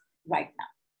us right now.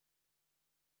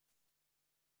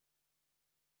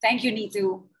 Thank you,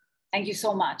 Nidhu. Thank you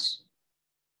so much.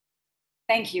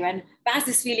 Thank you. And past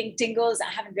this feeling tingles. I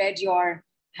haven't read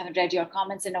your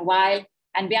comments in a while.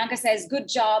 And Bianca says, good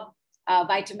job,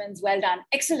 vitamins, well done.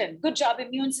 Excellent. Good job,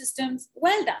 immune systems.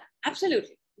 Well done.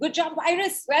 Absolutely. Good job,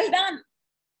 virus. Well done.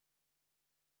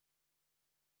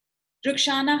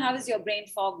 Rukshana, how is your brain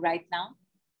fog right now?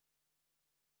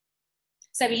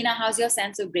 Savina, how's your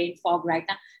sense of brain fog right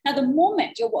now? Now, the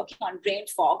moment you're working on brain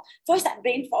fog, first that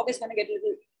brain fog is going to get a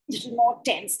little more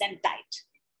tensed and tight.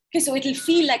 Okay, so it'll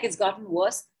feel like it's gotten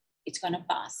worse. It's going to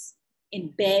pass. In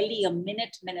barely a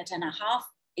minute, minute and a half,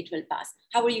 it will pass.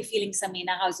 How are you feeling,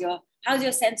 Samina? How's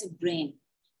your sense of brain?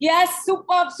 Yes,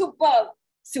 superb, superb,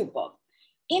 superb.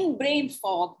 In brain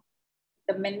fog,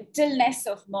 the mentalness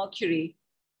of Mercury,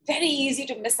 very easy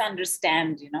to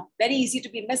misunderstand, very easy to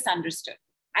be misunderstood.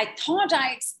 I thought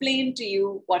I explained to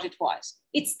you what it was.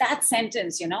 It's that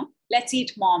sentence, let's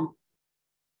eat, mom.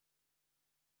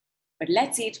 But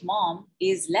let's eat, mom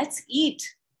is let's eat,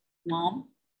 mom.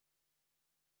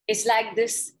 It's like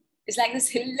this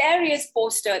hilarious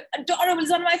poster, adorable,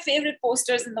 it's one of my favorite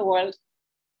posters in the world,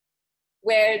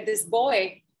 where this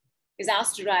boy is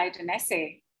asked to write an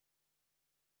essay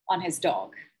on his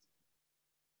dog.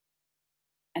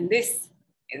 And this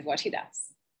is what he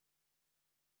does.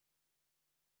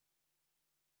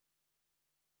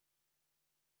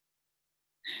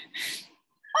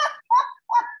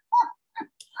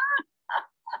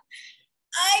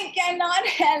 I cannot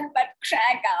help but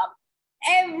crack up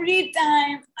every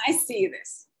time I see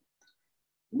this.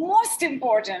 Most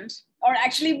important, or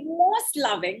actually most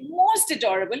loving, most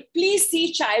adorable, please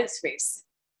see child's face.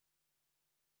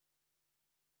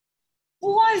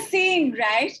 Poor thing,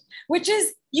 right? Which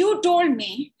is, you told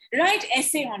me, write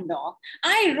essay on dog.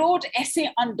 I wrote essay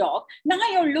on dog. Now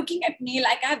you're looking at me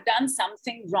like I've done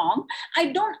something wrong. I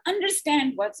don't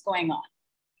understand what's going on.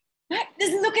 Right?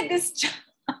 Just look at this child.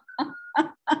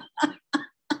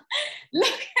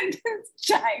 Look at this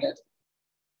child.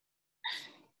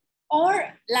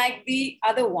 Or like the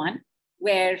other one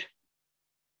where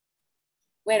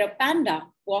a panda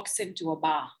walks into a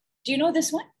bar. Do you know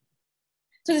this one?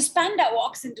 So this panda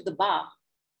walks into the bar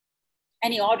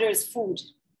and he orders food.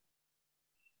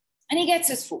 And he gets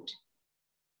his food.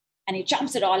 And he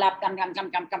chomps it all up.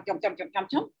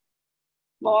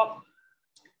 Well,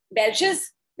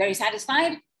 belches, very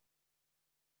satisfied,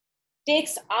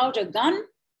 takes out a gun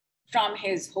from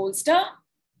his holster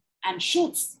and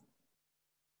shoots.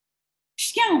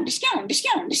 Discount, discount,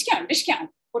 discount, discount,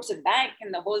 discount. Puts it back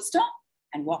in the holster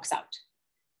and walks out.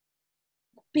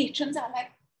 The patrons are like,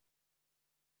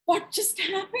 what just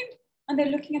happened? And they're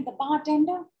looking at the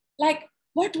bartender like,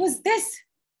 what was this?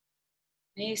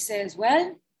 And he says,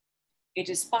 well, it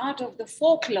is part of the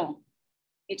folklore.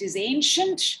 It is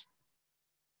ancient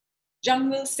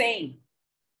jungle saying,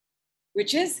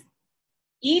 which is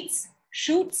eats,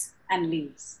 shoots, and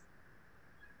leaves.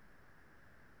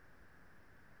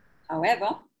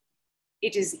 However,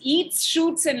 it is eats,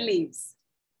 shoots, and leaves.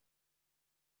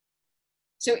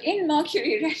 So in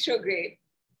Mercury retrograde,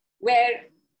 where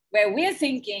we're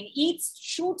thinking eats,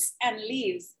 shoots, and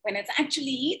leaves, when it's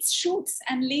actually eats, shoots,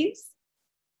 and leaves,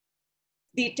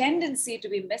 the tendency to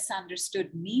be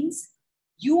misunderstood means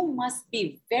you must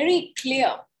be very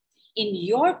clear in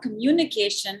your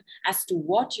communication as to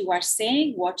what you are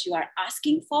saying, what you are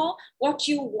asking for, what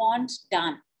you want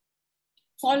done.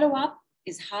 Follow up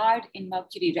is hard in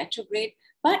Mercury retrograde,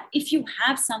 but if you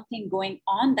have something going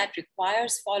on that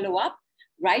requires follow up,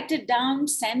 write it down,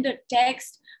 send a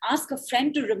text, ask a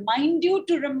friend to remind you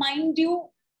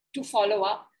to follow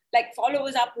up, like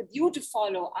follows up with you to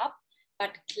follow up,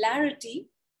 but clarity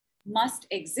must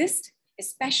exist,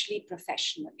 especially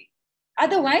professionally.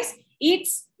 Otherwise,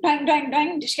 eats,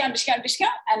 doing, dishka,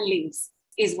 and leaves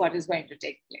is what is going to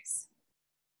take place.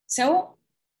 So,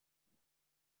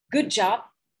 good job,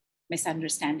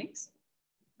 misunderstandings.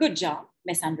 Good job,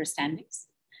 misunderstandings.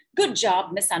 Good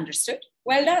job, misunderstood.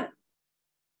 Well done.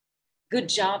 Good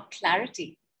job,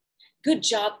 clarity. Good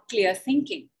job, clear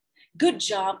thinking. Good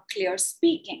job, clear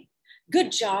speaking.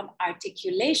 Good job,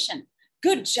 articulation.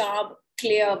 Good job,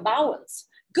 clear bowels.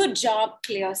 Good job,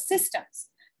 clear systems.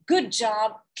 Good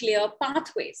job, clear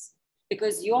pathways.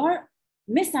 Because your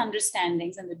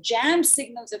misunderstandings and the jam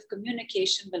signals of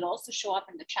communication will also show up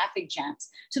in the traffic jams.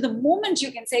 So the moment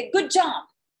you can say, good job,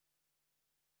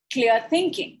 clear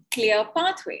thinking, clear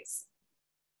pathways,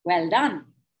 well done,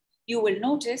 you will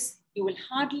notice you will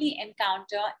hardly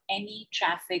encounter any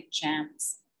traffic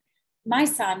jams. My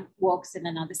son works in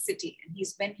another city and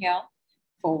he's been here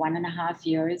for 1.5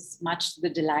 years, much to the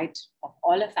delight of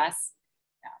all of us,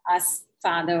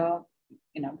 father,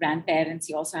 grandparents.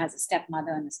 He also has a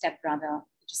stepmother and a stepbrother.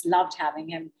 Just loved having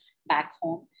him back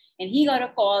home. And he got a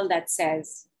call that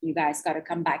says, you guys got to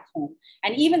come back home.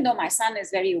 And even though my son is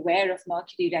very aware of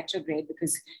Mercury retrograde,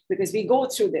 because we go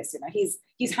through this,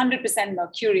 he's 100%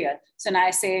 mercurial. So now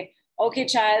I say, okay,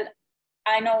 child,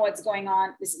 I know what's going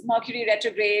on. This is Mercury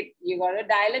retrograde. You got to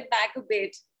dial it back a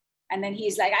bit. And then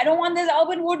he's like, I don't want this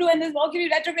urban voodoo and this Mercury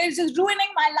retrograde is just ruining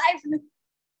my life.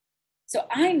 So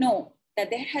I know that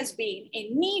there has been a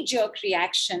knee-jerk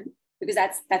reaction because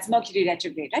that's Mercury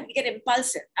retrograde, right? We get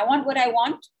impulsive. I want what I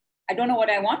want. I don't know what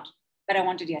I want, but I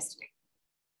want it yesterday.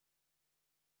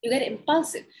 You get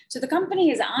impulsive. So the company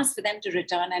has asked for them to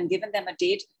return and given them a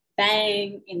date,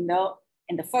 bang, in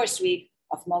the first week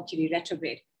of Mercury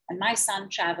retrograde. And my son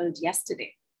traveled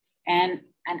yesterday. And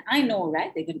I know,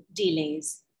 right, there were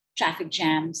delays, traffic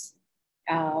jams,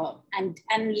 and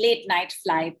late night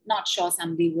flight. Not sure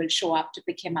somebody will show up to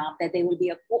pick him up, that there will be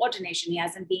a coordination. He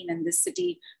hasn't been in this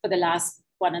city for the last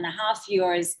 1.5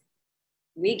 years.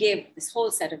 We gave this whole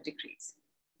set of decrees.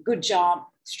 Good job,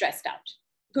 stressed out.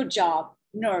 Good job,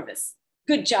 nervous.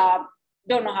 Good job,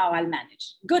 don't know how I'll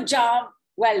manage. Good job,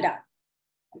 well done.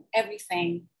 And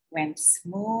everything went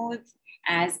smooth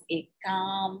as a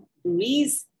calm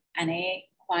breeze and a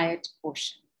quiet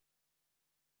ocean.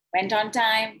 Went on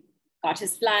time, got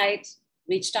his flight,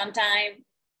 reached on time,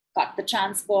 got the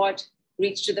transport,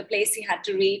 reached to the place he had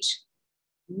to reach.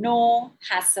 No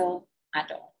hassle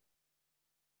at all.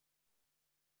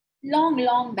 Long,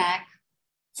 long back,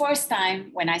 first time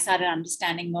when I started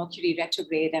understanding Mercury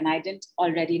retrograde and I didn't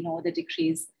already know the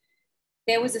decrees,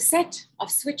 there was a set of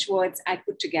switch words I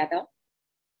put together.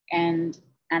 And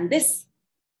this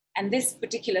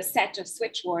particular set of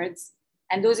switch words,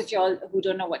 and those of you all who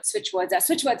don't know what switch words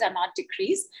are not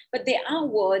decrees, but they are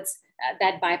words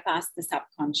that bypass the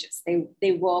subconscious.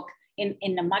 They work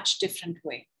in a much different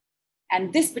way.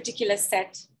 And this particular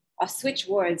set of switch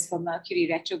words for Mercury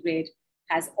retrograde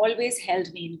has always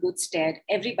held me in good stead.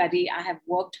 Everybody I have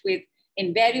worked with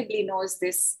invariably knows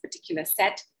this particular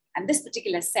set. And this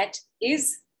particular set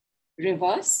is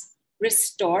reverse,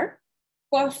 restore,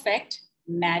 perfect,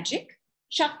 magic,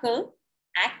 chuckle,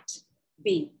 act,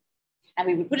 be. And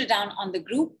we will put it down on the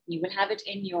group. You will have it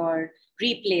in your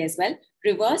replay as well.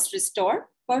 Reverse, restore,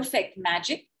 perfect,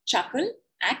 magic, chuckle,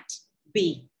 act,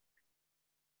 be.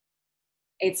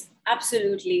 It's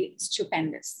absolutely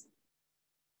stupendous.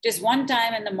 Just one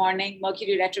time in the morning,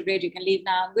 Mercury retrograde, you can leave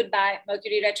now. Goodbye,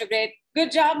 Mercury retrograde.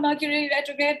 Good job, Mercury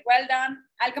retrograde. Well done.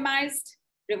 Alchemized.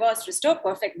 Reverse, restore,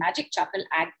 perfect, magic, chuckle,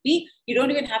 act, be. You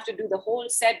don't even have to do the whole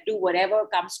set. Do whatever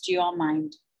comes to your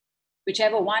mind.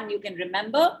 Whichever one you can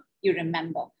remember, you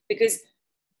remember. Because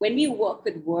when we work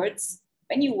with words,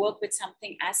 when you work with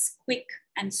something as quick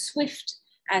and swift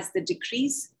as the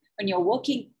decrees, when you're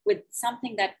working with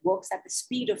something that works at the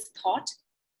speed of thought,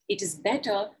 it is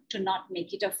better to not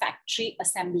make it a factory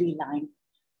assembly line.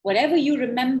 Whatever you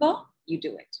remember, you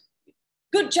do it.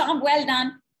 Good job, well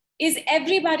done. Is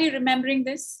everybody remembering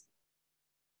this?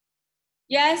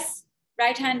 Yes,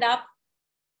 right hand up.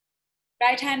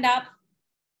 Right hand up.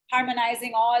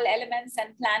 Harmonizing all elements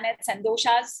and planets and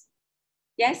doshas.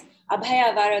 Yes,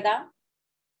 Abhaya Varada.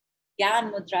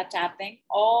 Gyan Mudra tapping,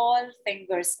 all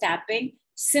fingers tapping.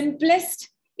 Simplest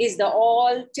is the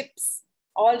all tips,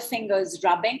 all fingers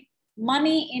rubbing.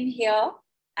 Money in here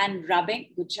and rubbing.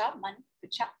 Good job, money.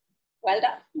 Good job. Well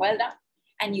done. Well done.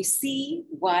 And you see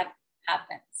what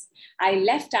happens. I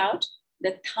left out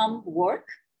the thumb work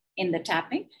in the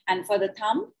tapping. And for the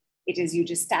thumb, it is you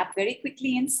just tap very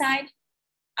quickly inside,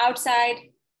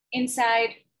 outside,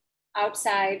 inside,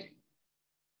 outside,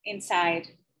 inside,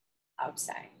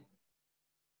 outside.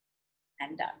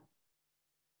 And done.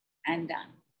 And done.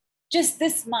 Just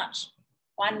this much,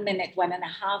 1 minute,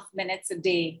 1.5 minutes a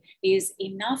day is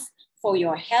enough for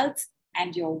your health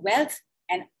and your wealth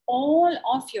and all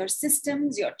of your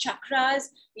systems, your chakras,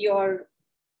 your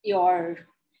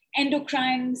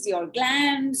endocrines, your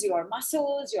glands, your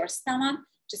muscles, your stomach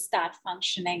to start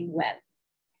functioning well.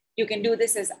 You can do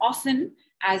this as often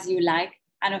as you like.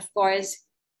 And of course,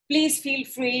 please feel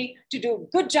free to do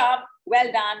good job,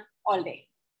 well done all day.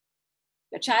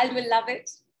 Your child will love it.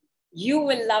 You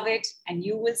will love it, and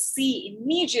you will see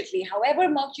immediately, however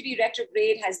Mercury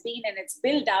retrograde has been in its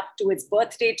build up to its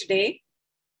birthday today,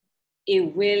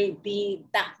 it will be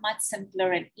that much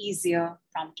simpler and easier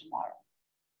from tomorrow.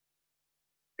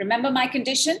 Remember my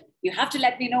condition? You have to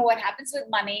let me know what happens with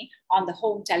money on the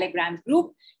home Telegram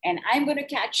group. And I'm going to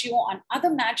catch you on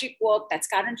other magic work that's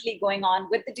currently going on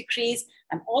with the decrees.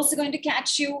 I'm also going to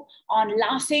catch you on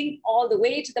laughing all the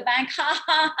way to the bank. Ha,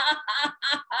 ha, ha, ha,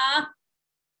 ha, ha.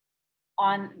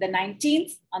 On the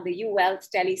 19th on the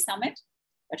U-Wealth Tele Summit.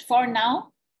 But for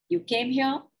now, you came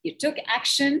here, you took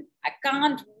action. I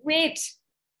can't wait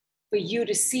for you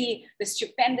to see the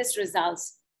stupendous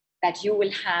results that you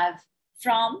will have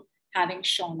from having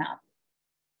shown up.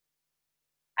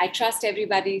 I trust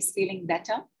everybody is feeling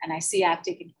better, and I see I've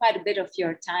taken quite a bit of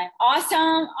your time.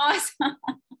 Awesome, awesome.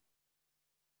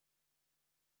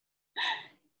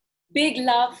 Big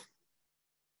love,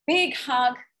 big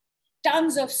hug,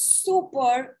 tons of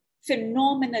super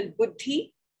phenomenal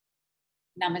buddhi.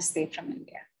 Namaste from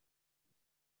India.